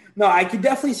 Yeah. No, I could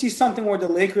definitely see something where the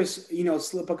Lakers,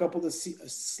 slip a couple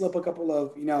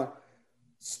of,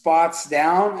 spots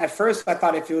down. At first, I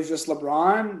thought if it was just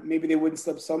LeBron, maybe they wouldn't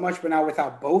slip so much. But now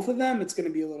without both of them, it's going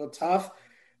to be a little tough.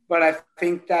 But I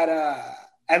think that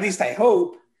at least I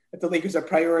hope that the Lakers are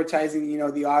prioritizing,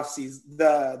 the offseason,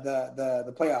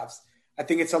 the playoffs. I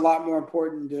think it's a lot more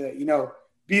important to,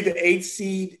 be the 8th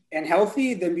seed and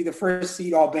healthy than be the 1st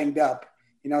seed all banged up.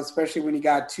 Especially when you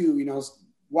got 2,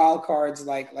 wild cards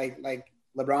like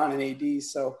LeBron and AD.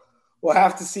 So we'll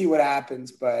have to see what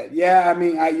happens, but yeah, I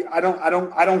mean, I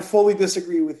don't fully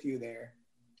disagree with you there.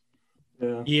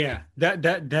 Yeah, that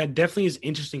definitely is an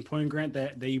interesting point, Grant,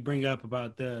 that you bring up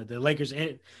about the Lakers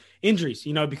injuries,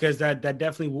 because that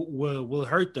definitely will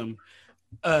hurt them.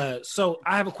 So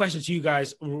I have a question to you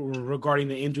guys regarding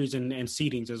the injuries and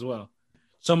seedings as well.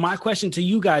 So my question to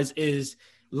you guys is,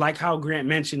 like how Grant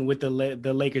mentioned with the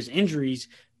Lakers injuries,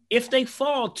 if they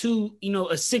fall to, a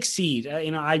 6th seed,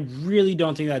 I really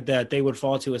don't think that they would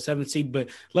fall to a 7th seed, but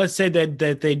let's say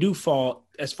that they do fall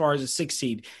as far as a 6th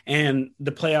seed and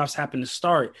the playoffs happen to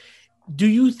start. Do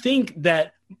you think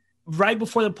that right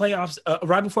before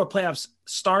playoffs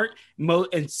start,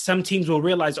 and some teams will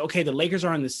realize, okay, the Lakers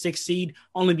are on the 6th seed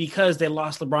only because they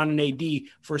lost LeBron and AD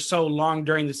for so long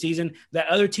during the season, that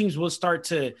other teams will start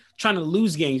to trying to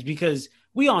lose games because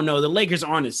we all know the Lakers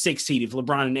are on a 6th seed if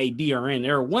LeBron and AD are in.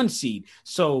 They're a 1 seed.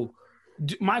 So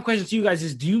my question to you guys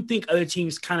is, do you think other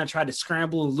teams kind of try to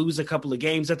scramble and lose a couple of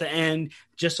games at the end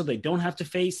just so they don't have to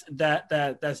face that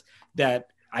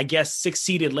I guess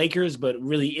 6-seeded Lakers, but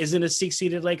really isn't a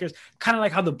 6-seeded Lakers? Kind of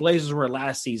like how the Blazers were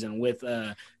last season with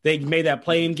they made that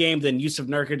play-in game, then Yusuf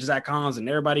Nurkic, Zach Collins, and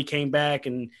everybody came back,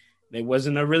 and there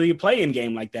wasn't a play-in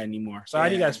game like that anymore. So how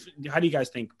do you guys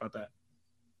think about that?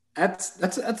 That's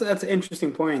an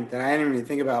interesting point that I didn't really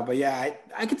think about, but yeah,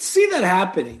 I could see that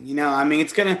happening. I mean,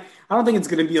 I don't think it's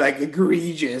gonna be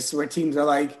egregious where teams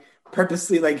are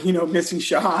purposely missing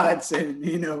shots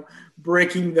and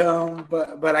breaking them,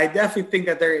 but I definitely think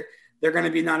that they're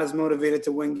gonna be not as motivated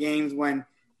to win games when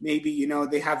maybe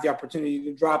they have the opportunity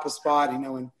to drop a spot,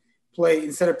 and play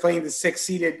instead of playing the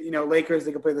 6th-seeded Lakers,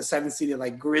 they could play the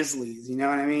 7th-seeded Grizzlies. You know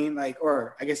what I mean?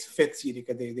 Or I guess 5th-seeded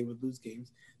because they would lose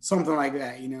games. Something like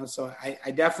that, So I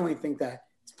definitely think that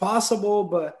it's possible,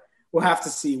 but we'll have to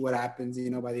see what happens,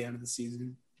 by the end of the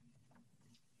season.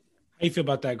 How you feel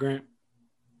about that, Grant?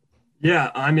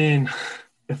 Yeah, I mean,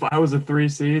 if I was a 3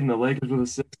 seed and the Lakers were the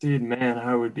 6 seed, man,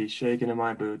 I would be shaking in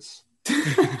my boots.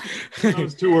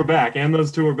 Those two were back,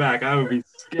 I would be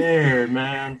scared,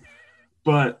 man.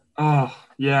 But that's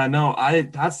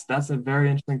a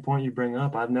very interesting point you bring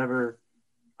up. I never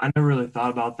really thought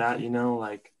about that,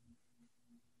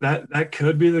 That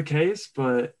could be the case,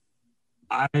 but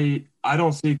I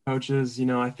don't see coaches,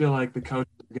 I feel like the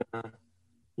coaches are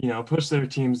gonna, push their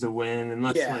teams to win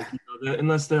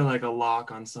unless they're a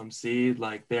lock on some seed,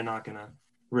 they're not gonna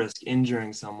risk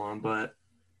injuring someone. But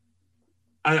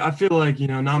I feel like,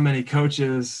 not many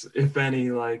coaches, if any,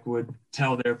 like would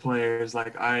tell their players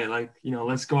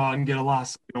let's go out and get a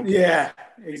loss. Yeah,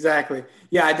 exactly.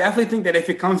 Yeah, I definitely think that if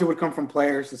it would come from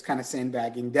players. It's kind of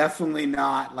sandbagging. Definitely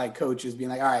not like coaches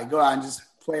being like, all right, go out and just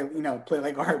play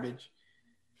like garbage.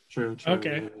 True.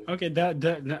 Okay.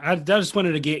 I just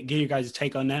wanted to get you guys'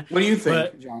 take on that. What do you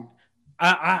think, John?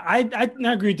 I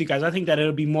agree with you guys. I think that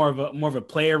it'll be more of a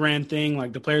player ran thing.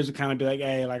 Like the players would kind of be like,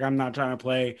 hey, like I'm not trying to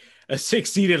play a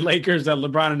 6-seeded Lakers that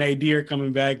LeBron and AD are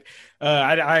coming back.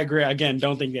 I agree. Again,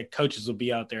 don't think that coaches will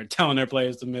be out there telling their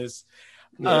players to miss.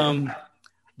 Yeah.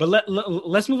 But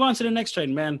let's move on to the next trade,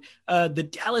 man. The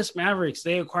Dallas Mavericks,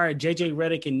 they acquired JJ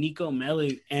Redick and Nico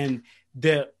Melli, and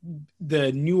the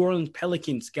New Orleans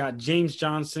Pelicans got James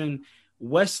Johnson,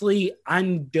 Wesley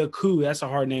Andeku, that's a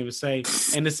hard name to say,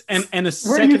 and a second.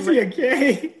 Where do you see a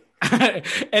K?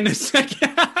 and a second.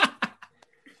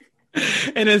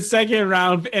 And a second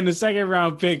round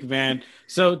pick, man.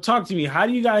 So talk to me. How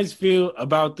do you guys feel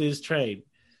about this trade?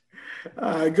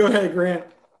 Go ahead, Grant.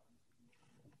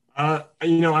 I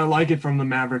like it from the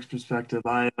Mavericks perspective.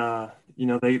 They got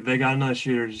another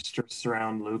shooter just to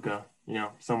surround Luka.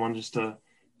 Someone just to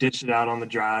dish it out on the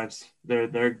drives. They're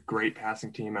a great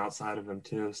passing team outside of him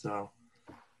too. So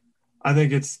I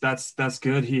think that's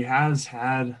good. He has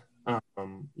had, I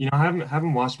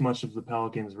haven't watched much of the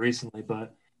Pelicans recently,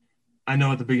 but I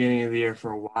know at the beginning of the year for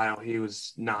a while he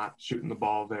was not shooting the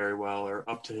ball very well, or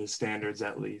up to his standards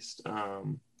at least.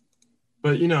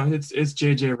 But it's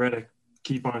JJ Redick.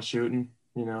 Keep on shooting.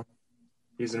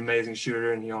 He's an amazing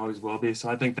shooter and he always will be. So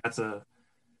I think that's a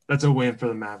win for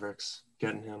the Mavericks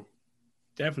getting him.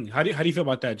 Definitely. How do you feel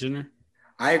about that, Jenner?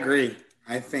 I agree.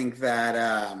 I think that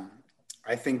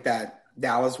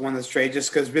Dallas won this trade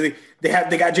just because really they got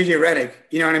JJ Redick.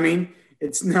 You know what I mean?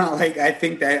 It's not like I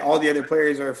think that all the other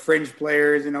players are fringe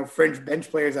players, fringe bench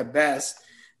players at best.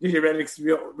 JJ Redick's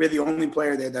really the only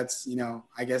player there that's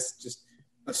I guess just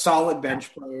a solid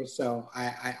bench player. So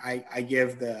I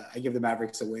give the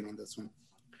Mavericks a win on this one.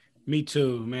 Me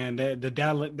too, man. The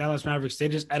Dallas Mavericks, they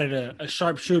just added a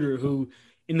sharp shooter who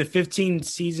in the 15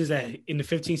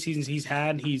 seasons he's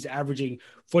had, he's averaging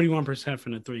 41%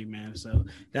 from the three, man. So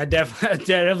that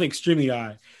definitely extremely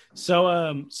high.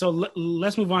 So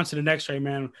let's move on to the next trade,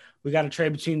 man. We got a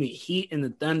trade between the Heat and the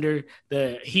Thunder.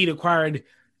 The Heat acquired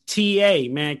TA,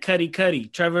 man, Cuddy,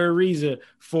 Trevor Ariza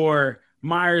for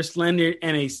Myers Leonard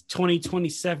and a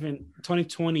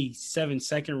 2027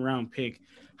 second round pick.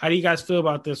 How do you guys feel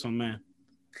about this one, man?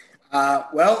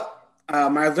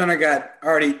 Myers Leonard got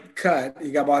already cut.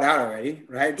 He got bought out already,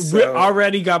 right? So,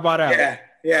 already got bought out.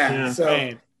 Yeah. So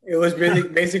man. It was really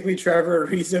basically Trevor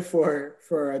Ariza for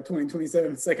a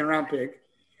 2027 second round pick.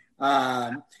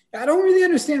 I don't really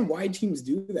understand why teams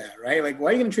do that, right? Like, why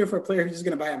are you going to trade for a player who's just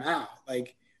going to buy him out?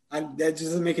 Like, that just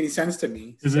doesn't make any sense to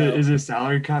me. Is it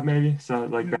salary cap maybe? So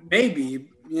like maybe,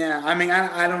 yeah. I mean,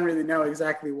 I don't really know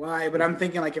exactly why, but I'm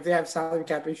thinking like if they have salary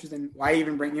cap issues, then why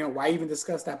even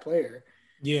discuss that player?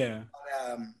 Yeah.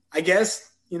 I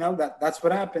guess that's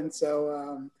what happened.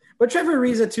 So, but Trevor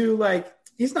Ariza too, like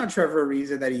he's not Trevor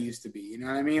Ariza that he used to be. You know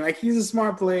what I mean? Like he's a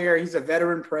smart player, he's a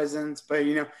veteran presence, but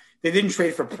they didn't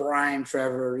trade for prime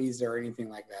Trevor Ariza or anything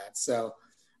like that. So.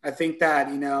 I think that,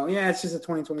 it's just a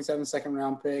 2027 second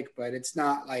round pick, but it's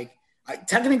not like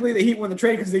technically the Heat won the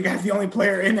trade because they got the only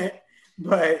player in it,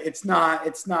 but it's not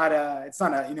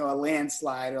a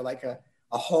landslide or like a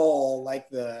haul like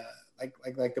the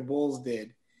Bulls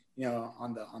did,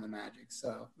 on the Magic.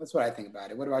 So that's what I think about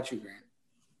it. What about you, Grant?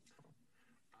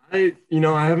 I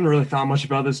haven't really thought much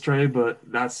about this trade, but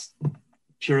that's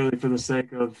purely for the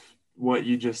sake of what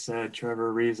you just said.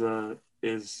 Trevor Ariza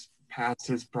is past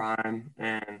his prime,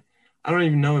 and I don't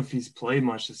even know if he's played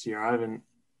much this year. I haven't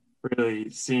really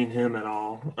seen him at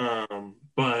all.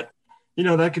 But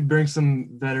that could bring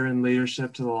some veteran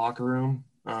leadership to the locker room.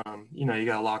 You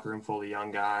got a locker room full of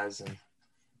young guys, and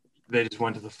they just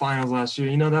went to the finals last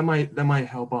year. That might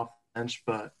help off the bench,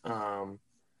 but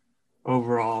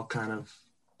overall, kind of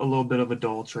a little bit of a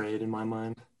dull trade in my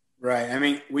mind. Right. I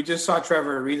mean, we just saw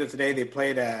Trevor Ariza today. They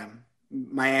played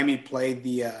Miami played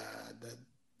the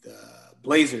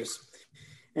Blazers,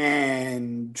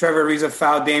 and Trevor Ariza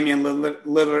fouled Damian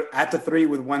Lillard at the three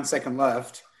with 1 second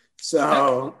left.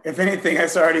 So if anything,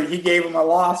 he gave him a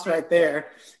loss right there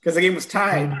because the game was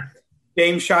tied.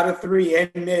 Dame shot a three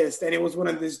and missed, and it was one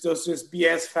of those just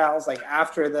BS fouls. Like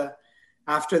after the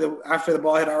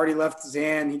ball had already left his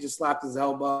hand, he just slapped his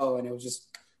elbow, and it was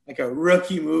just like a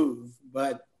rookie move,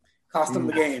 but cost them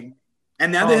the game.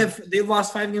 And now they've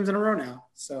lost 5 games in a row now.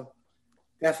 So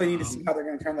definitely need to see how they're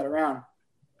going to turn that around.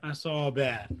 That's all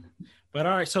bad. But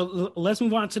all right, so let's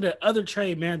move on to the other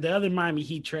trade, man. The other Miami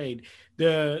Heat trade.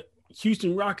 The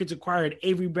Houston Rockets acquired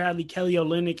Avery Bradley, Kelly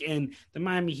Olynyk, and the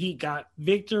Miami Heat got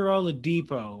Victor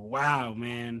Oladipo. Wow,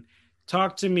 man.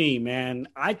 Talk to me, man.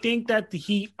 I think that the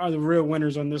Heat are the real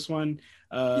winners on this one.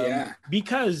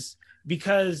 Because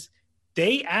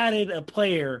they added a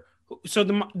player. So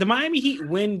the Miami Heat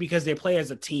win because they play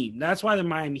as a team. That's why the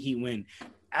Miami Heat win.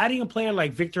 Adding a player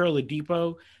like Victor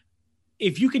Oladipo,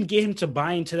 if you can get him to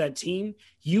buy into that team,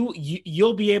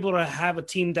 you'll be able to have a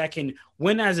team that can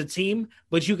win as a team,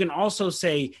 but you can also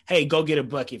say, hey, go get a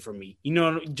bucket for me.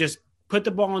 Just put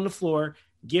the ball on the floor,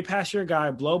 get past your guy,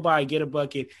 blow by, get a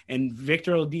bucket, and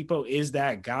Victor Oladipo is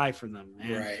that guy for them,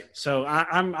 man. Right. So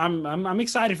I'm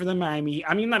excited for them, Miami.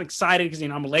 I mean, I'm not excited because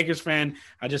I'm a Lakers fan.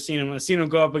 I seen him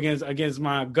go up against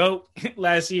my GOAT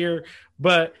last year,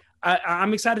 but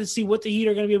I'm excited to see what the Heat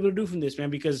are going to be able to do from this, man,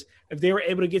 because if they were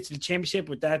able to get to the championship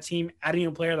with that team, adding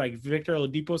a player like Victor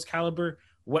Oladipo's caliber,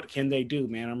 what can they do,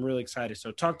 man? I'm really excited.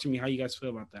 So talk to me how you guys feel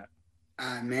about that.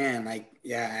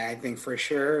 I think for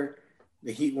sure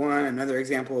the Heat won. Another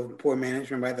example of poor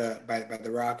management by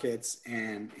the Rockets.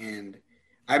 And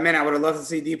I would have loved to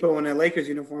see Depot in a Lakers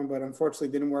uniform, but unfortunately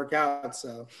it didn't work out.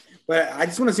 So, but I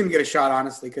just want to see him get a shot,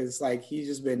 honestly, because he's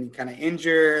just been kind of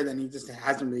injured and he just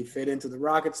hasn't really fit into the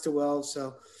Rockets too well.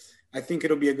 So I think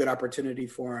it'll be a good opportunity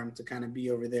for him to kind of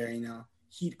be over there,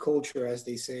 Heat culture, as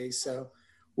they say. So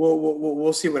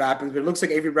we'll see what happens. But it looks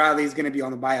like Avery Bradley is going to be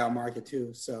on the buyout market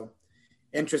too. So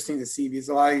interesting to see, because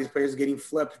a lot of these players are getting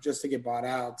flipped just to get bought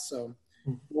out. So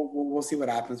we'll see what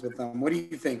happens with them. What do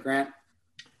you think, Grant?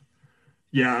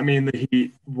 Yeah, I mean, the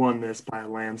Heat won this by a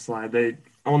landslide. They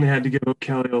only had to give up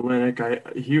Kelly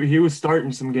Olynyk. He was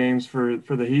starting some games for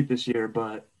the Heat this year,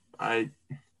 but if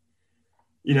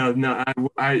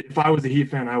I was a Heat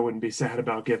fan, I wouldn't be sad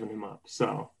about giving him up.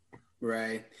 So,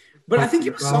 right. But I think he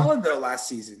was solid though last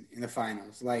season in the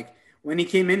finals. Like when he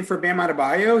came in for Bam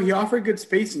Adebayo, he offered good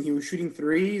spacing. He was shooting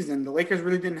threes, and the Lakers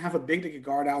really didn't have a big that could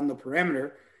guard out on the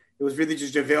perimeter. It was really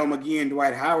just JaVale McGee and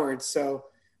Dwight Howard. So,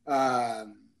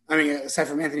 aside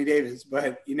from Anthony Davis, but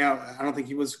I don't think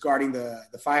he was guarding the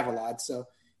five a lot. So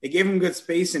they gave him good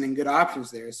spacing and good options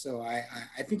there. So I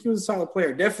think he was a solid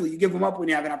player. Definitely, you give him up when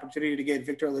you have an opportunity to get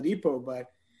Victor Oladipo,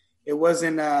 but it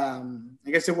wasn't.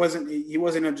 He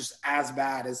wasn't just as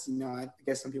bad as I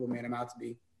guess some people made him out to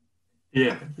be.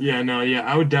 Yeah.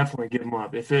 I would definitely give him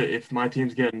up if my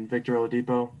team's getting Victor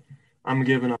Oladipo, I'm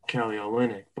giving up Kelly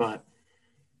Olynyk. But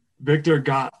Victor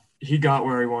got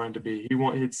where he wanted to be.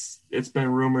 It's been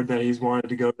rumored that he's wanted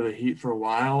to go to the Heat for a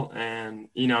while, and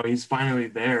he's finally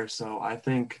there. So I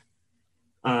think,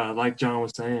 like John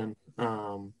was saying,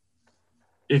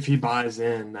 if he buys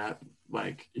in, that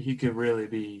he could really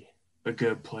be a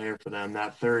good player for them,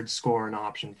 that third scoring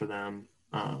option for them.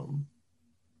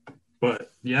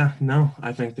 But yeah, no,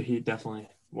 I think the Heat definitely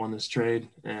won this trade,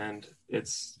 and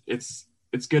it's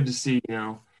good to see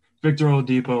Victor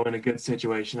Oladipo in a good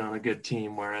situation on a good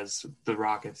team, whereas the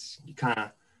Rockets,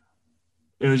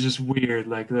 it was just weird.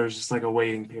 There was just a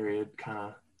waiting period kind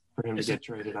of for him to get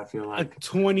traded, I feel like. A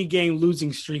 20-game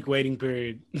losing streak waiting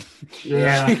period.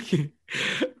 Yeah.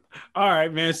 All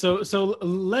right, man. So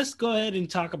let's go ahead and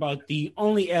talk about the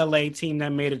only LA team that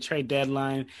made a trade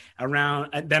deadline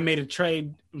at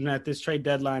this trade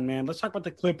deadline, man. Let's talk about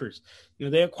the Clippers.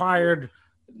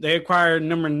 They acquired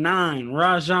number 9,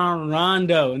 Rajon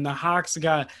Rondo, and the Hawks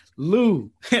got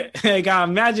Lou. They got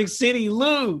Magic City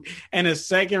Lou and a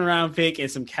second-round pick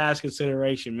and some cash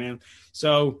consideration, man.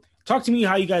 So talk to me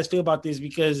how you guys feel about this,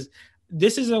 because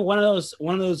this is one of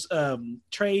those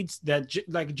trades that,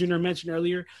 like Junior mentioned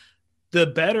earlier, the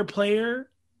better player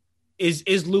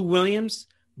is Lou Williams,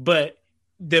 but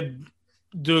the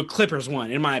Clippers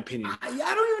won, in my opinion. I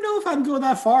don't even know if I'd go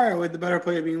that far with the better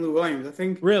player being Lou Williams. I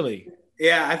think really.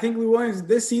 Yeah, I think Lou Williams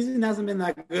this season hasn't been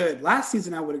that good. Last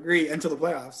season, I would agree until the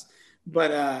playoffs.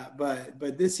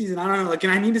 But this season, I don't know.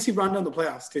 And I need to see Rondo in the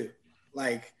playoffs too.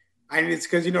 It's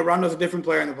because Rondo's a different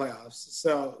player in the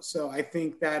playoffs. So I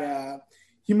think that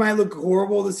he might look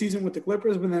horrible this season with the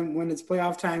Clippers, but then when it's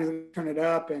playoff time, he's going to turn it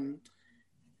up. And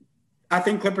I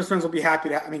think Clippers fans will be happy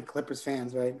Clippers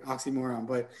fans, right? Oxymoron,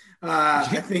 but I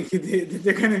think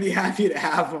they're going to be happy to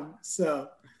have him. So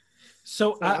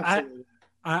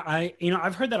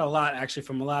I've heard that a lot actually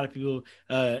from a lot of people.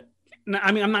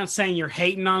 I'm not saying you're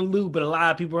hating on Lou, but a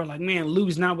lot of people are like, man,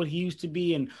 Lou's not what he used to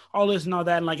be and all this and all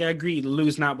that. And I agree,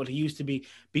 Lou's not what he used to be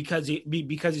because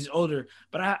he's older.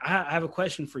 But I have a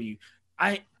question for you.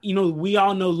 We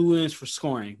all know Lou Williams for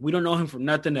scoring. We don't know him for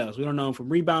nothing else. We don't know him for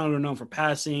rebounding. We don't know him for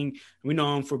passing. We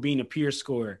know him for being a pure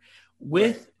scorer.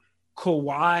 With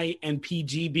Kawhi and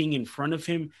PG being in front of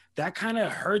him, that kind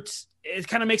of hurts. It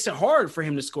kind of makes it hard for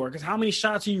him to score because how many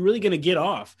shots are you really going to get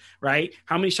off, right?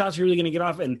 How many shots are you really going to get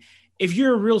off? And if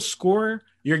you're a real scorer,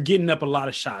 you're getting up a lot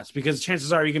of shots because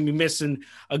chances are you're going to be missing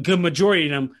a good majority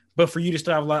of them. But for you to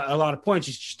still have a lot of points,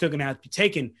 you're still going to have to be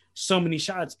taking so many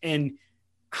shots. And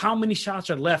how many shots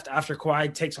are left after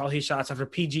Kawhi takes all his shots, after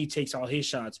PG takes all his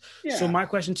shots? Yeah. So my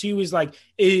question to you is like,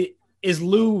 is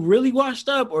Lou really washed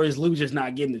up or is Lou just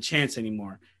not getting the chance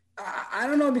anymore? I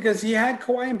don't know because he had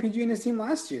Kawhi and PG in his team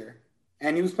last year.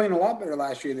 And he was playing a lot better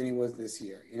last year than he was this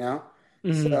year, you know?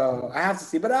 Mm-hmm. So I have to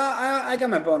see. But I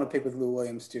got my bone to pick with Lou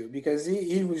Williams, too, because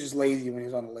he was just lazy when he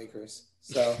was on the Lakers.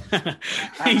 So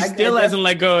he still hasn't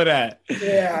let go of that.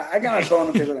 Yeah, I got my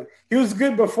bone to pick with him. He was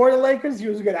good before the Lakers. He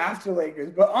was good after the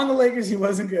Lakers. But on the Lakers, he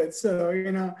wasn't good. So,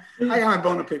 you know, I got my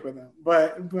bone to pick with him.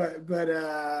 But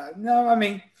no, I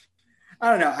mean,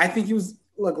 I don't know. I think he was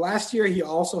 – look, last year he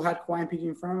also had Kawhi and PG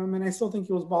in front of him, and I still think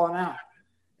he was balling out.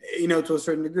 You know, to a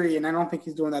certain degree, and I don't think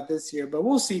he's doing that this year. But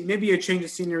we'll see. Maybe a change of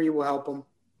scenery will help him.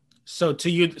 So to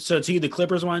you, the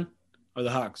Clippers won or the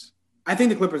Hawks? I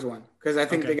think the Clippers won because I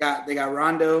think they got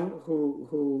Rondo,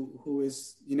 who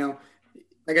is, you know,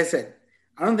 like I said,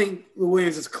 I don't think Lou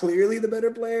Williams is clearly the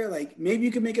better player. Like maybe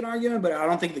you could make an argument, but I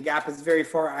don't think the gap is very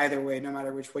far either way, no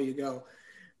matter which way you go.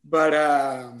 But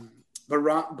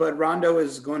Rondo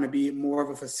is going to be more of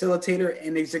a facilitator,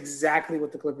 and it's exactly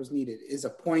what the Clippers needed, is a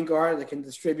point guard that can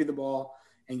distribute the ball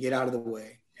and get out of the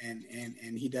way. And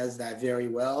he does that very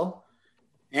well.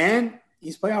 And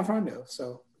he's playoff Rondo.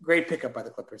 So great pickup by the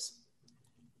Clippers.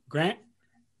 Grant?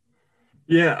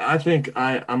 Yeah, I think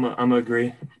I'm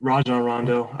agree. Rajon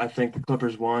Rondo, I think the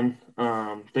Clippers won.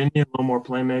 They need a little more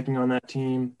playmaking on that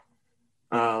team.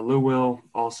 Lou Will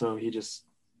also, he just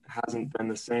hasn't been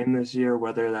the same this year,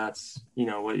 whether that's, you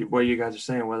know, what you guys are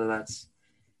saying, whether that's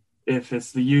if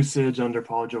it's the usage under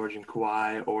Paul George and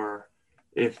Kawhi, or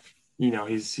if, you know,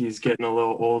 he's getting a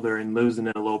little older and losing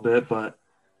it a little bit, but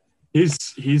he's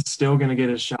still going to get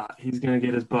his shot. He's going to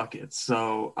get his buckets.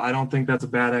 So I don't think that's a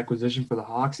bad acquisition for the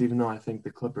Hawks, even though I think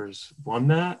the Clippers won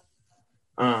that.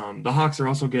 The Hawks are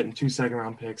also getting 2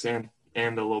 second-round picks and a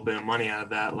little bit of money out of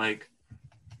that. Like,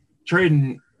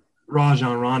 trading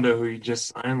Rajon Rondo, who you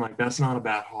just signed, like, that's not a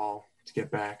bad haul to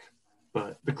get back.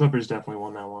 But the Clippers definitely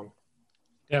won that one.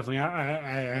 Definitely,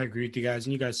 I agree with you guys.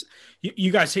 And you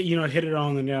guys hit it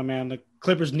on the nail, man. The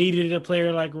Clippers needed a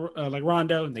player like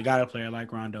Rondo, and they got a player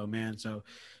like Rondo, man. So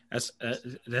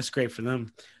that's great for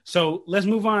them. So let's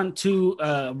move on to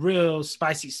a real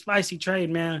spicy trade,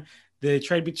 man. The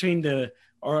trade between the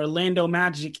Orlando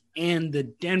Magic and the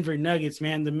Denver Nuggets,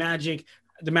 man. The Magic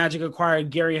acquired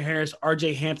Gary Harris,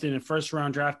 RJ Hampton, a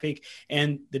first-round draft pick,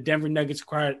 and the Denver Nuggets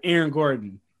acquired Aaron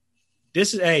Gordon.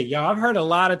 This is, hey, y'all, I've heard a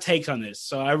lot of takes on this,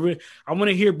 so I want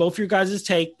to hear both your guys'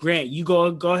 take. Grant, you go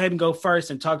ahead and go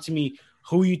first and talk to me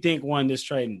who you think won this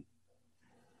trade.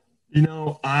 You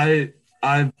know, I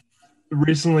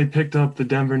recently picked up the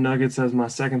Denver Nuggets as my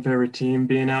second favorite team,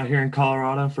 being out here in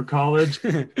Colorado for college.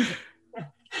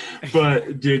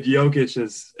 But, dude, Jokic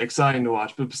is exciting to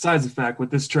watch. But besides the fact,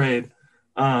 with this trade,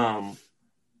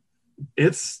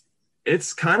 it's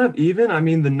kind of even. I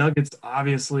mean, the Nuggets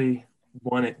obviously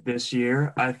won it this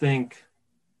year. I think,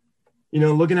 you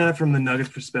know, looking at it from the Nuggets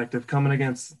perspective, coming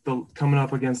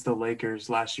up against the Lakers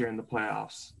last year in the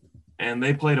playoffs, and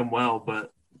they played them well,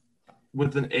 but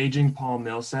with an aging Paul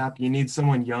Millsap, you need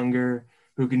someone younger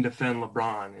who can defend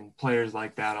LeBron and players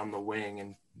like that on the wing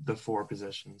and the 4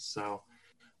 positions. So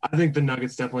I think the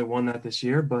Nuggets definitely won that this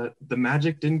year, but the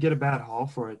Magic didn't get a bad haul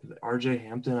for it. RJ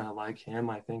Hampton, I like him.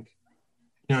 I think,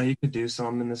 you know, he could do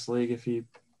something in this league if he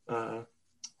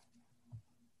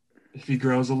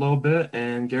grows a little bit.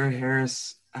 And Gary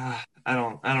Harris, I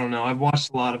don't know. I've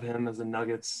watched a lot of him as on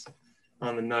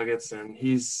the Nuggets, and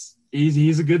he's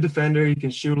a good defender. He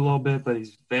can shoot a little bit, but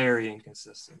he's very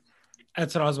inconsistent.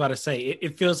 That's what I was about to say.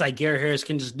 It feels like Gary Harris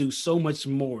can just do so much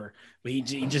more, but he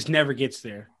just never gets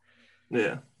there.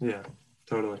 Yeah,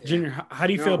 totally. Junior, how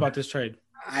do you feel about this trade?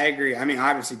 I agree. I mean,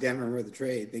 obviously Denver were the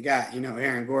trade. They got, you know,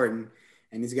 Aaron Gordon,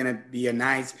 and he's going to be a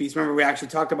nice piece. Remember, we actually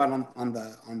talked about on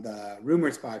the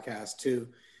Rumors podcast too,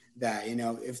 that, you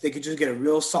know, if they could just get a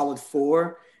real solid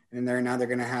 4, and they're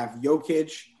going to have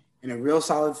Jokic and a real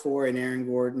solid 4 in Aaron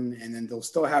Gordon, and then they'll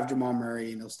still have Jamal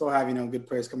Murray, and they'll still have, you know, good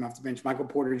players coming off the bench, Michael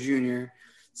Porter Jr.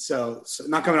 So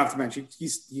not coming off the bench,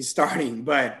 he's starting,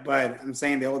 but I'm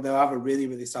saying they'll have a really,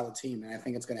 really solid team, and I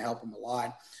think it's going to help them a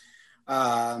lot.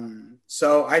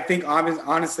 So I think,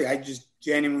 honestly, I just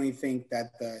genuinely think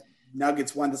that the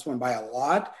Nuggets won this one by a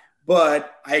lot,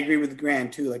 but I agree with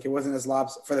Grant too. Like, it wasn't as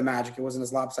for the Magic, it wasn't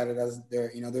as lopsided as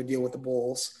their deal with the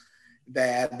Bulls.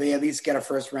 that they at least get a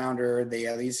first rounder. They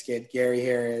at least get Gary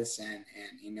Harris and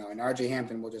RJ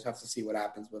Hampton. We'll just have to see what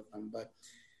happens with them. But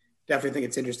definitely think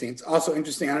it's interesting. It's also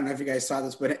interesting. I don't know if you guys saw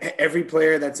this, but every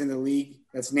player that's in the league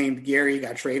that's named Gary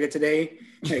got traded today.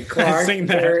 Like Clark,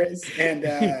 Harris,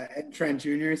 and Trent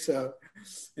Jr. So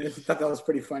I thought that was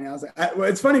pretty funny. I was like, well,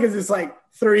 it's funny because it's like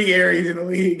 3 Garys in the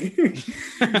league.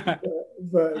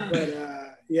 but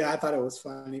yeah, I thought it was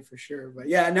funny for sure. But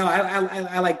yeah, no,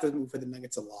 I like the move for the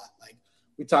Nuggets a lot. Like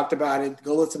we talked about it.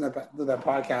 Go listen to that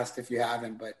podcast if you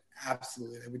haven't. But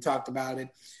absolutely, we talked about it.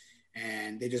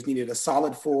 And they just needed a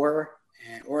solid 4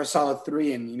 or a solid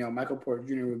 3. And, Michael Porter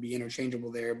Jr. would be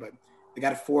interchangeable there. But they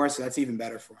got a 4, so that's even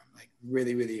better for him. Like,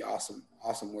 really, really awesome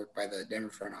work by the Denver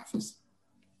front office.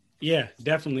 Yeah,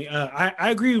 definitely.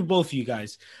 I agree with both of you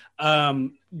guys.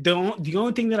 The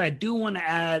only thing that I do want to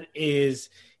add is,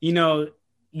 Grant,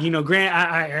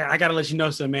 I got to let you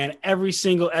know something, man. Every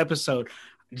single episode –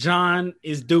 John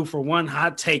is due for one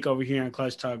hot take over here on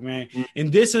Clutch Talk, man.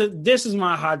 And this is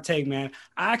my hot take, man.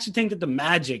 I actually think that the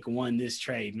Magic won this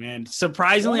trade, man.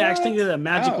 Surprisingly, I actually think that the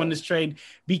Magic won this trade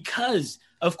because,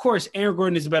 of course, Aaron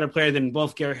Gordon is a better player than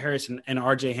both Gary Harris and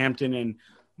RJ Hampton, and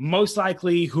most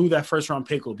likely who that first-round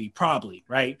pick will be, probably,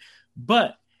 right?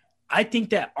 But I think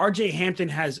that RJ Hampton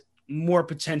has more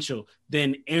potential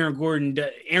than Aaron Gordon.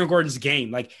 Aaron Gordon's game.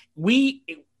 Like,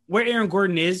 where Aaron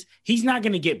Gordon is, he's not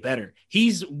going to get better.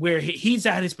 He's where he's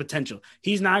at his potential.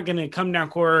 He's not going to come down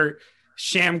court,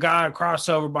 sham God,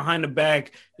 crossover behind the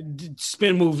back,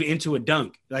 spin move into a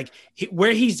dunk. Like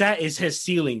where he's at is his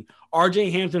ceiling.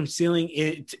 RJ Hampton's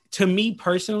ceiling, to me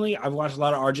personally, I've watched a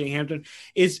lot of RJ Hampton,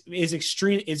 is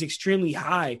extremely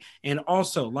high. And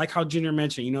also, like how Junior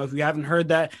mentioned, if you haven't heard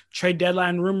that Trade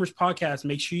Deadline Rumors podcast,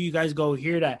 make sure you guys go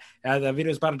hear that. That video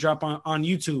is about to drop on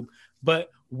YouTube. But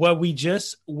what we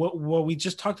just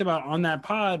talked about on that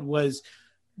pod was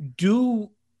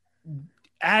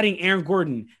adding Aaron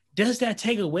Gordon, does that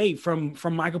take away from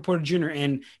Michael Porter Jr.?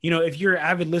 And, if you're an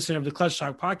avid listener of the Clutch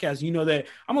Talk podcast, you know that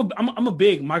I'm a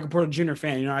big Michael Porter Jr.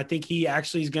 fan. I think he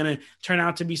actually is going to turn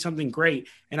out to be something great.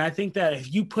 And I think that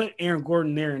if you put Aaron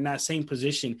Gordon there in that same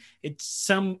position, it's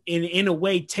in a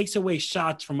way takes away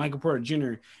shots from Michael Porter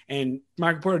Jr. And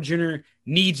Michael Porter Jr.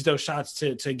 needs those shots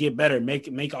to get better,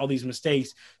 make all these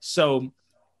mistakes. So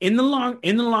in the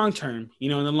long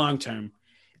term,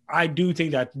 I do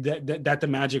think that the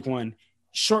Magic won.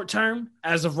 Short term,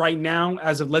 as of right now,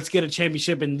 let's get a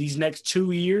championship in these next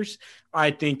 2 years,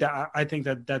 I think that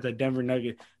the Denver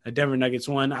Nuggets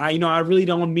won. I really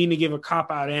don't mean to give a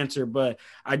cop out answer, but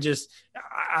I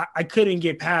couldn't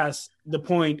get past the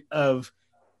point of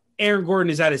Aaron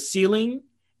Gordon is at his ceiling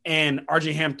and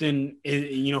RJ Hampton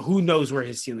is, who knows where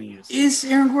his ceiling is. Is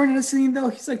Aaron Gordon at his ceiling though?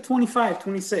 He's like 25,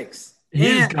 26.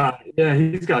 He's got time. Yeah,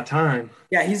 he's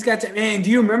got time. Man, do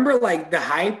you remember like the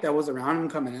hype that was around him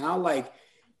coming out? Like,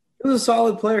 he was a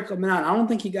solid player coming out. I don't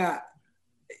think he got.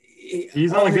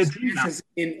 He's on a good team now.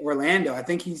 In Orlando. I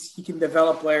think he can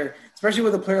develop player, especially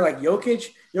with a player like Jokic.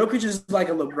 Jokic is like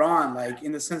a LeBron, like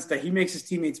in the sense that he makes his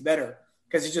teammates better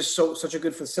because he's just such a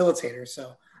good facilitator.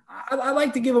 So I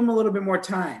like to give him a little bit more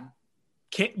time.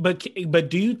 But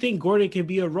do you think Gordon can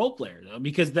be a role player though?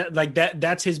 Because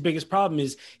that's his biggest problem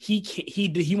is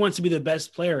he wants to be the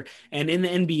best player, and in the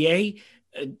NBA.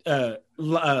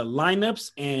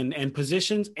 Lineups and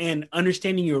positions and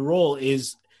understanding your role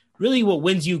is really what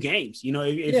wins you games.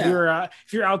 If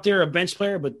you're out there a bench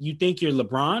player, but you think you're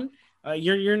LeBron,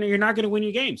 you're not going to win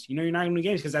your games. You're not going to win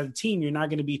games because as a team, you're not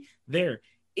going to be there.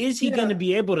 Is he going to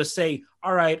be able to say,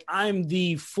 all right, I'm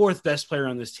the 4th best player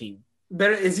on this team?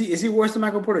 Better is he worse than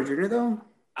Michael Porter Jr. though?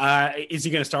 Is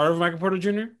he going to start over Michael Porter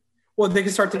Jr.? Well, they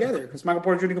can start together because Michael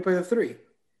Porter Jr. can play the 3.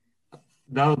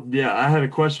 I had a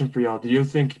question for y'all. Do you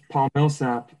think Paul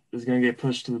Millsap is going to get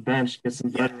pushed to the bench, get some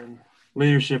veteran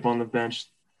leadership on the bench?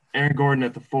 Aaron Gordon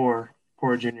at the 4,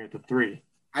 Porter Jr. at the 3.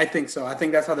 I think so. I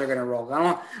think that's how they're going to roll.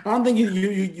 I don't think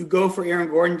you go for Aaron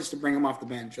Gordon just to bring him off the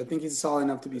bench. I think he's solid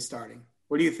enough to be starting.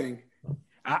 What do you think?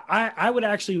 I would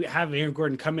actually have Aaron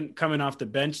Gordon coming off the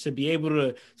bench to be able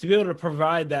to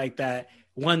provide that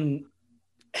one.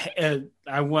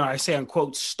 When I say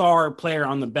unquote star player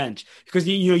on the bench, because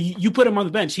you put him on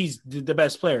the bench, he's the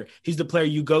best player. He's the player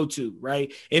you go to,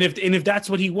 right? And if that's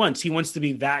what he wants to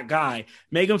be that guy.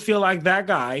 Make him feel like that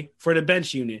guy for the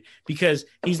bench unit because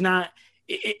he's not.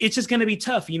 It's just going to be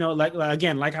tough,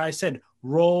 Like I said,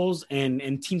 roles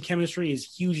and team chemistry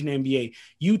is huge in the NBA.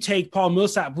 You take Paul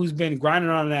Millsap, who's been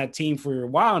grinding on that team for a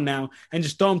while now, and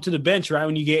just throw him to the bench right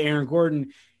when you get Aaron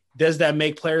Gordon. Does that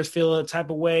make players feel a type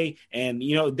of way? And,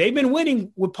 they've been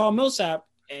winning with Paul Millsap.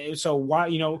 So why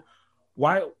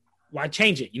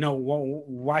change it?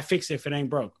 Why fix it if it ain't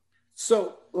broke?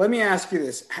 So let me ask you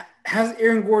this. Has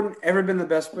Aaron Gordon ever been the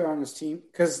best player on this team?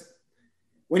 Because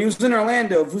when he was in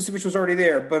Orlando, Vucevic was already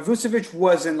there, but Vucevic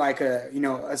wasn't like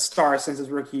a star since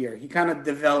his rookie year. He kind of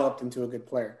developed into a good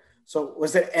player. So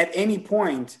was it at any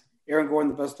point Aaron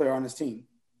Gordon the best player on this team?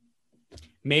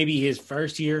 Maybe his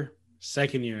first year,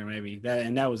 second year, maybe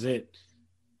that was it.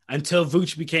 Until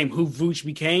Vooch became who Vooch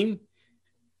became,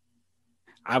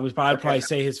 I would probably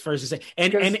say his first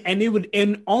and it would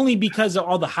only because of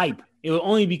all the hype. It would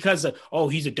only because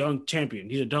of he's a dunk champion.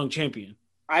 He's a dunk champion.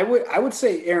 I would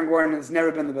say Aaron Gordon has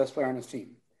never been the best player on his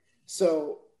team.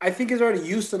 So I think he's already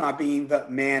used to not being the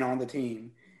man on the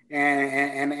team.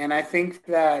 And I think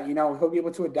that, he'll be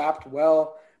able to adapt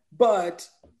well, but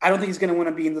I don't think he's going to want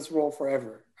to be in this role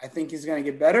forever. I think he's going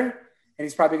to get better, and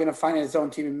he's probably going to find his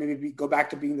own team and maybe go back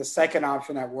to being the second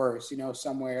option at worst,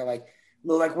 somewhere like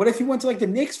what if he went to like the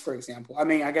Knicks, for example? I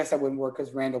mean, I guess that wouldn't work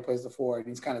because Randall plays the 4 and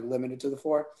he's kind of limited to the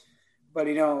 4. But,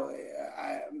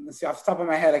 let's see, off the top of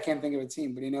my head, I can't think of a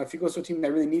team. But, if he goes to a team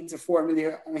that really needs a 4 and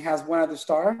really only has one other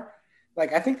star,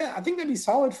 I think that'd be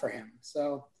solid for him.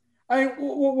 So, I mean,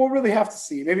 we'll really have to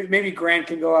see. Maybe Grant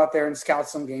can go out there and scout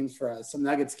some games for us, some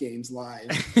Nuggets games live.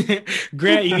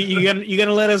 Grant, you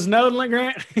gonna let us know,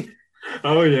 Grant?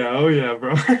 Oh yeah,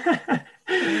 bro.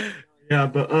 Yeah,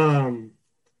 but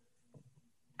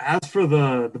as for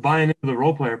the buying into the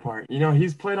role player part,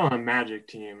 he's played on a Magic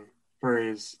team for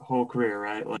his whole career,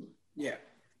 right? Yeah.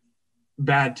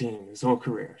 Bad team his whole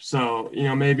career. So,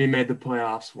 maybe made the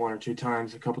playoffs 1 or 2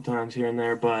 times, a couple times here and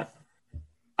there, but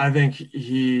I think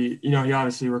he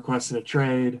obviously requested a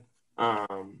trade.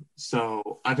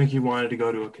 So I think he wanted to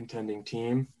go to a contending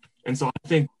team. And so I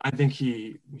think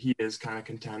he is kind of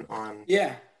content on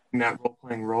that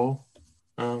role-playing role.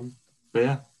 But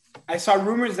yeah. I saw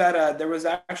rumors that there was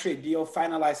actually a deal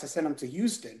finalized to send him to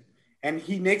Houston, and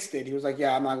he nixed it. He was like,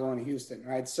 "Yeah, I'm not going to Houston."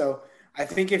 Right. So I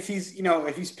think if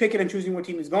he's picking and choosing what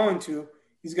team he's going to,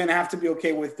 he's going to have to be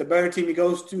okay with the better team he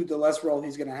goes to, the less role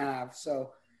he's going to have.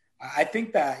 So I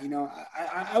think that,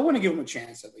 I want to give him a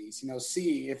chance at least,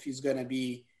 see if he's going to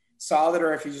be solid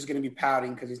or if he's just going to be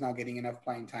pouting because he's not getting enough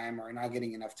playing time or not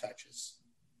getting enough touches.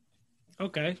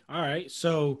 Okay. All right.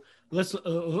 So let's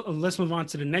move on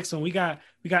to the next one. We got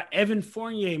Evan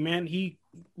Fournier, man. He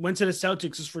went to the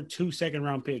Celtics just for 2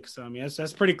 second-round picks. So, I mean,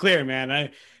 that's pretty clear, man. I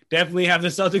definitely have the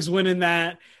Celtics winning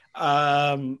that.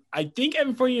 I think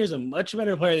Evan Fournier is a much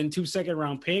better player than 2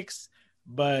 second-round picks.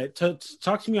 But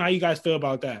talk to me how you guys feel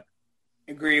about that.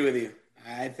 Agree with you.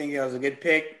 I think it was a good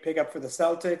pick up for the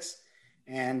Celtics.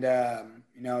 And,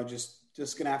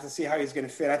 just going to have to see how he's going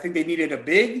to fit. I think they needed a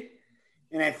big.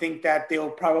 And I think that they'll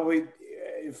probably,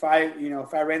 if I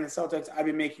ran the Celtics, I'd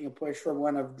be making a push for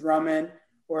one of Drummond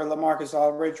or LaMarcus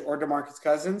Aldridge or DeMarcus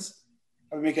Cousins.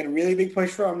 I would make it a really big push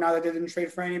for them now that they didn't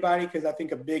trade for anybody because I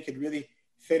think a big could really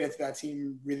fit into that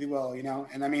team really well,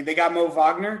 And, I mean, they got Mo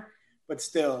Wagner, but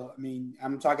still, I mean,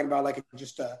 I'm talking about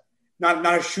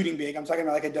not a shooting big. I'm talking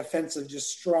about like a defensive,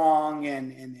 just strong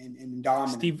and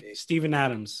dominant. Steven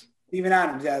Adams. Steven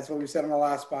Adams, yeah, that's what we said on the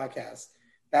last podcast.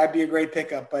 That'd be a great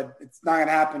pickup, but it's not going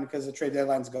to happen because the trade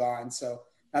deadline's gone. So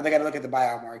now they got to look at the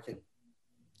buyout market.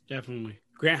 Definitely.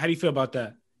 Grant, how do you feel about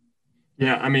that?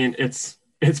 Yeah, I mean, it's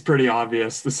pretty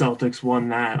obvious. The Celtics won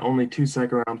that. Only 2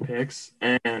 second-round picks.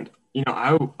 And,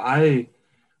 I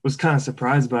was kind of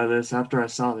surprised by this after I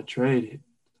saw the trade.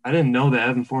 I didn't know that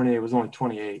Evan Fournier was only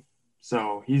 28.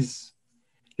 So he's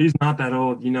not that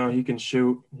old. He can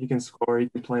shoot. He can score. He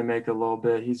can play make a little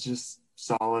bit. He's just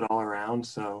solid all around.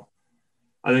 So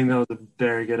I think that was a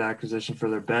very good acquisition for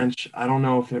their bench. I don't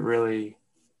know if it really,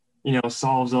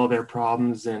 solves all their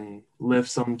problems and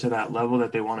lifts them to that level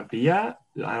that they want to be at.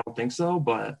 I don't think so,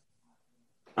 but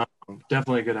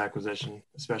definitely a good acquisition,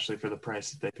 especially for the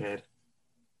price that they paid.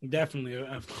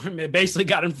 Definitely. Basically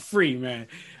got him free, man.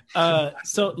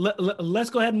 So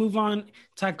let's go ahead and move on.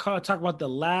 Talk about the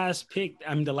last pick.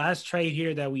 The last trade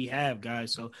here that we have,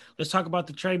 guys. So let's talk about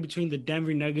the trade between the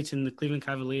Denver Nuggets and the Cleveland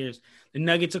Cavaliers. The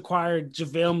Nuggets acquired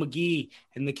JaVale McGee,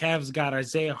 and the Cavs got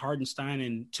Isaiah Hartenstein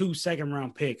and 2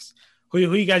 second-round picks. Who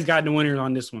you guys got in the winners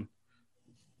on this one?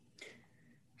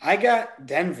 I got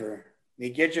Denver. They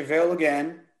get JaVale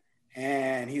again.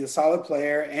 And he's a solid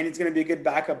player, and he's going to be a good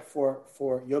backup for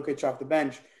Jokic off the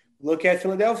bench. Look at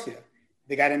Philadelphia.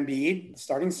 They got Embiid,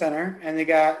 starting center, and they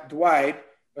got Dwight,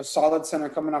 a solid center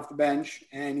coming off the bench,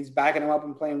 and he's backing him up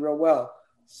and playing real well.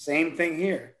 Same thing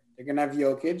here. They're going to have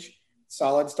Jokic,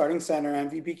 solid starting center,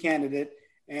 MVP candidate,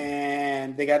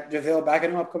 and they got JaVale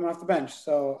backing him up coming off the bench.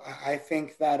 So I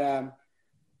think that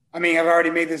I've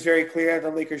already made this very clear. The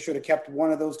Lakers should have kept one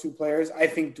of those 2 players. I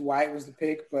think Dwight was the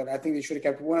pick, but I think they should have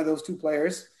kept one of those 2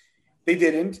 players. They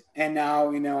didn't, and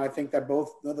now I think that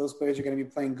both of those players are going to be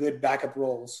playing good backup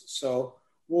roles. So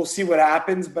we'll see what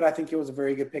happens, but I think it was a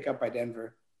very good pickup by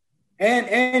Denver.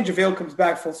 And JaVale comes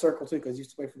back full circle too because he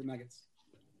used to play for the Nuggets.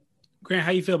 Grant,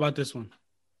 how you feel about this one?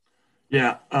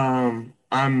 Yeah, I'm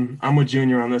with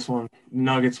Junior on this one.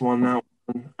 Nuggets won that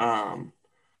one.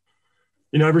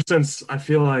 Ever since I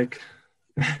feel like,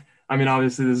 I mean,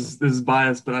 obviously this is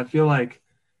biased, but I feel like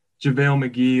JaVale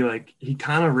McGee, like he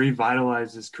kind of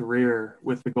revitalized his career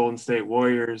with the Golden State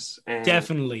Warriors and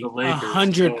Definitely the Lakers.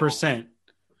 100%.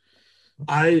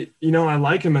 I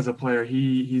like him as a player.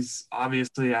 He's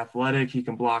obviously athletic. He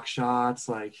can block shots.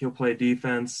 Like he'll play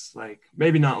defense. Like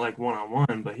maybe not like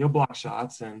one-on-one, but he'll block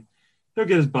shots and he'll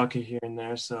get his bucket here and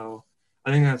there. So I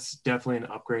think that's definitely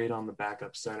an upgrade on the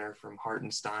backup center from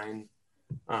Hartenstein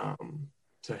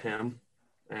to him.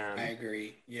 And I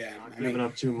agree. Yeah, not giving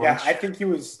up too much. Yeah, I think he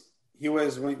was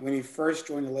when he first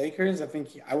joined the Lakers.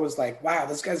 I was like, wow,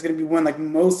 this guy's going to be one like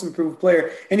most improved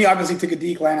player. And he obviously took a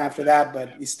decline after that,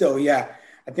 but he's still,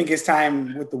 I think his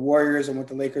time with the Warriors and with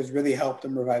the Lakers really helped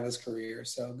him revive his career.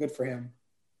 So good for him.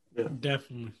 Yeah.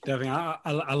 Definitely.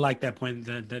 I like that point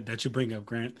that you bring up,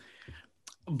 Grant.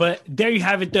 But there you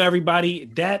have it, though, everybody.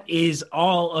 That is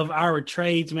all of our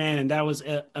trades, man. And that was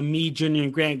me, Junior,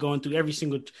 and Grant going through every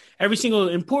single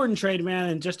important trade, man,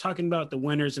 and just talking about the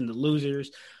winners and the losers.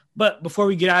 But before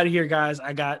we get out of here, guys,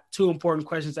 I got two important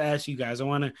questions to ask you guys. I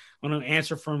want to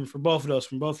answer from both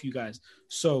of you guys.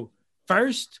 So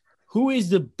first, who is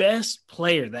the best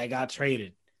player that got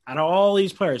traded out of all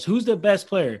these players? Who's the best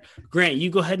player? Grant, you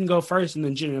go ahead and go first, and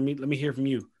then Junior, let me hear from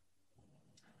you.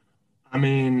 I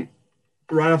mean,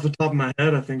 right off the top of my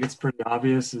head, I think it's pretty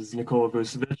obvious is Nikola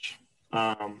Vucevic.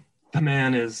 The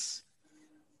man is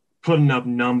putting up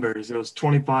numbers. It was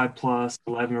 25 plus,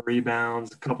 11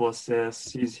 rebounds, a couple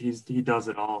assists. He does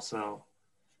it all. So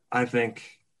I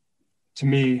think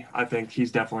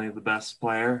he's definitely the best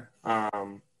player.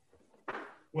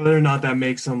 Whether or not that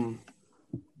makes him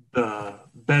the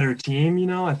better team,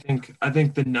 I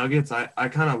think the Nuggets, I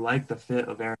kind of like the fit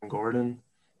of Aaron Gordon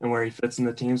and where he fits in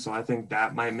the team. So I think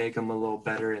that might make him a little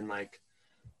better in like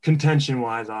contention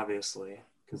wise, obviously,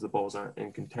 because the Bulls aren't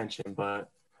in contention, but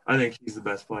I think he's the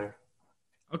best player.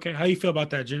 Okay. How you feel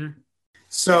about that, Junior?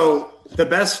 So the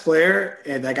best player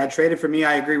that got traded for me,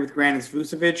 I agree with Grant, is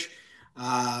Vucevic.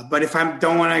 But if I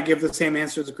don't want to give the same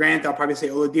answer as Grant, I'll probably say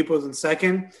Oladipo's in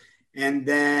second and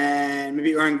then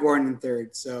maybe Aaron Gordon in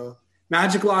third. So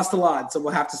Magic lost a lot, so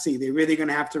we'll have to see. They're really going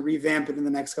to have to revamp it in the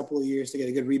next couple of years to get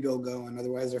a good rebuild going.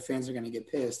 Otherwise, their fans are going to get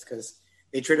pissed because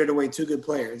they traded away two good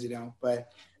players,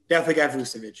 But definitely got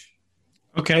Vucevic.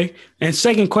 Okay. And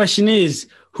second question is,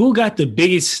 who got the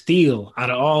biggest steal out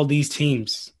of all these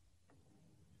teams?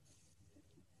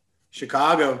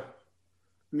 Chicago.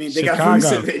 I mean, they got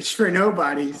Vucevic for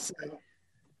nobody. So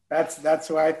that's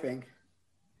who I think.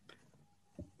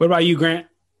 What about you, Grant?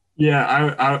 Yeah,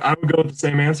 I would go with the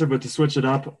same answer, but to switch it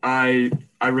up, I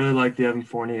really like the Evan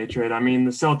Fournier trade. I mean,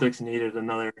 the Celtics needed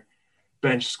another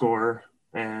bench scorer,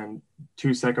 and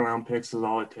 2 second-round picks is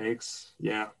all it takes.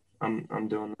 Yeah, I'm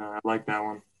doing that. I like that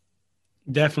one.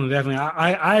 Definitely.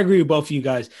 I agree with both of you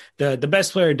guys. The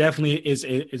best player definitely is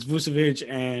Vucevic,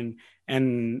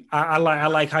 and I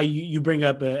like how you bring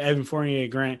up Evan Fournier,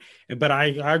 Grant. But I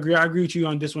agree with you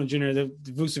on this one, Junior. The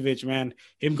Vucevic, man,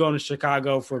 him going to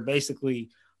Chicago for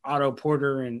basically Otto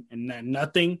Porter and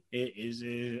nothing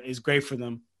is great for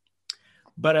them.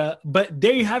 But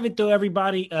there you have it, though,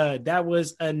 everybody. That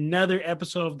was another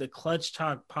episode of the Clutch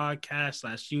Talk podcast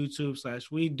 /YouTube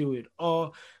 /We Do It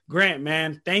All. Grant,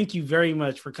 man, thank you very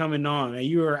much for coming on. And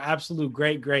you are an absolute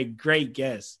great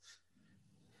guest.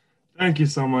 Thank you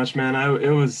so much, man.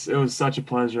 It was such a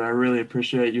pleasure. I really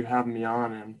appreciate you having me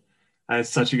on, and I had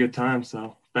such a good time.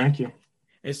 So thank you.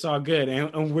 It's all good,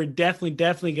 and we're definitely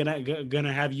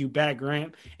gonna have you back,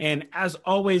 Grant. And as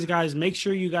always, guys, make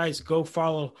sure you guys go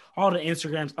follow all the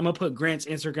Instagrams. I'm gonna put Grant's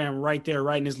Instagram right there,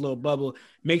 right in his little bubble.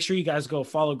 Make sure you guys go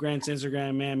follow Grant's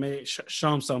Instagram, man.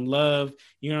 Show him some love.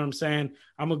 You know what I'm saying?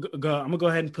 I'm gonna go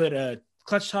ahead and put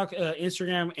Clutch Talk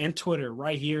Instagram and Twitter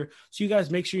right here. So you guys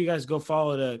make sure you guys go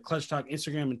follow the Clutch Talk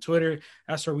Instagram and Twitter.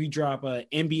 That's where we drop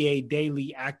NBA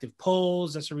daily active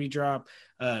polls. That's where we drop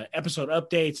episode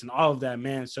updates and all of that,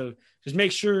 man. So just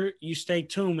make sure you stay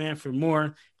tuned, man, for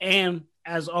more. And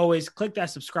as always, click that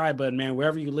subscribe button, man,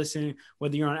 wherever you listen,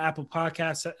 whether you're on Apple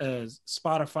Podcasts,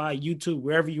 Spotify, YouTube,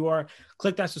 wherever you are,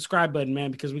 click that subscribe button,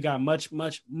 man, because we got much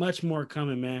more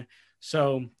coming, man.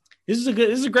 So this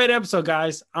is a great episode,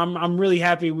 guys. I'm really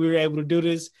happy we were able to do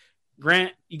this.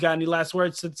 Grant, you got any last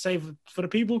words to say for the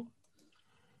people?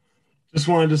 Just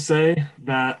wanted to say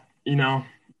that,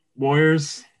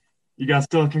 Warriors, You got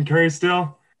Stephen Curry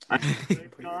still.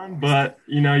 But,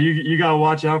 you got to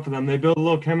watch out for them. They build a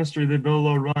little chemistry. They build a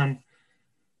little run.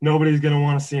 Nobody's going to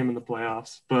want to see them in the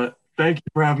playoffs. But thank you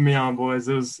for having me on, boys.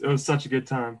 It was such a good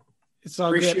time. It's all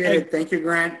Appreciate good. it. Thank you,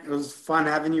 Grant. It was fun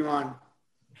having you on.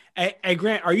 Hey,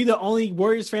 Grant, are you the only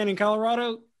Warriors fan in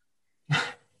Colorado?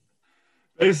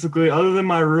 Basically, other than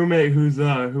my roommate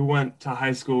who went to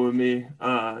high school with me.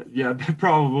 Yeah,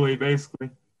 probably, basically.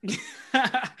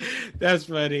 That's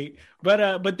funny.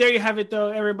 But there you have it, though,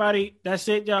 everybody. That's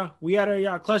it, y'all. We out of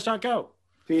y'all. Clutch Talk out.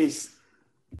 Peace.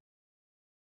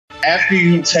 After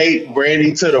you take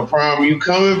Brandy to the prom, you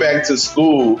coming back to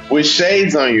school with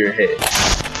shades on your head.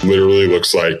 Literally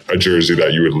looks like a jersey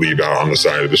that you would leave out on the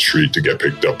side of the street to get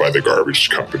picked up by the garbage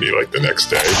company like the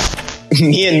next day.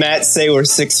 Me and Matt say we're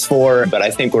 6'4", but I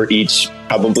think we're each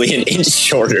probably an inch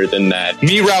shorter than that.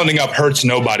 Me rounding up hurts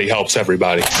nobody, helps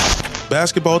everybody.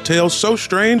 Basketball tales so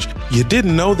strange, you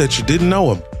didn't know that you didn't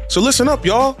know them. So listen up,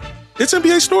 y'all. It's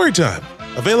NBA Storytime,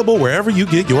 available wherever you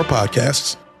get your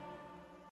podcasts.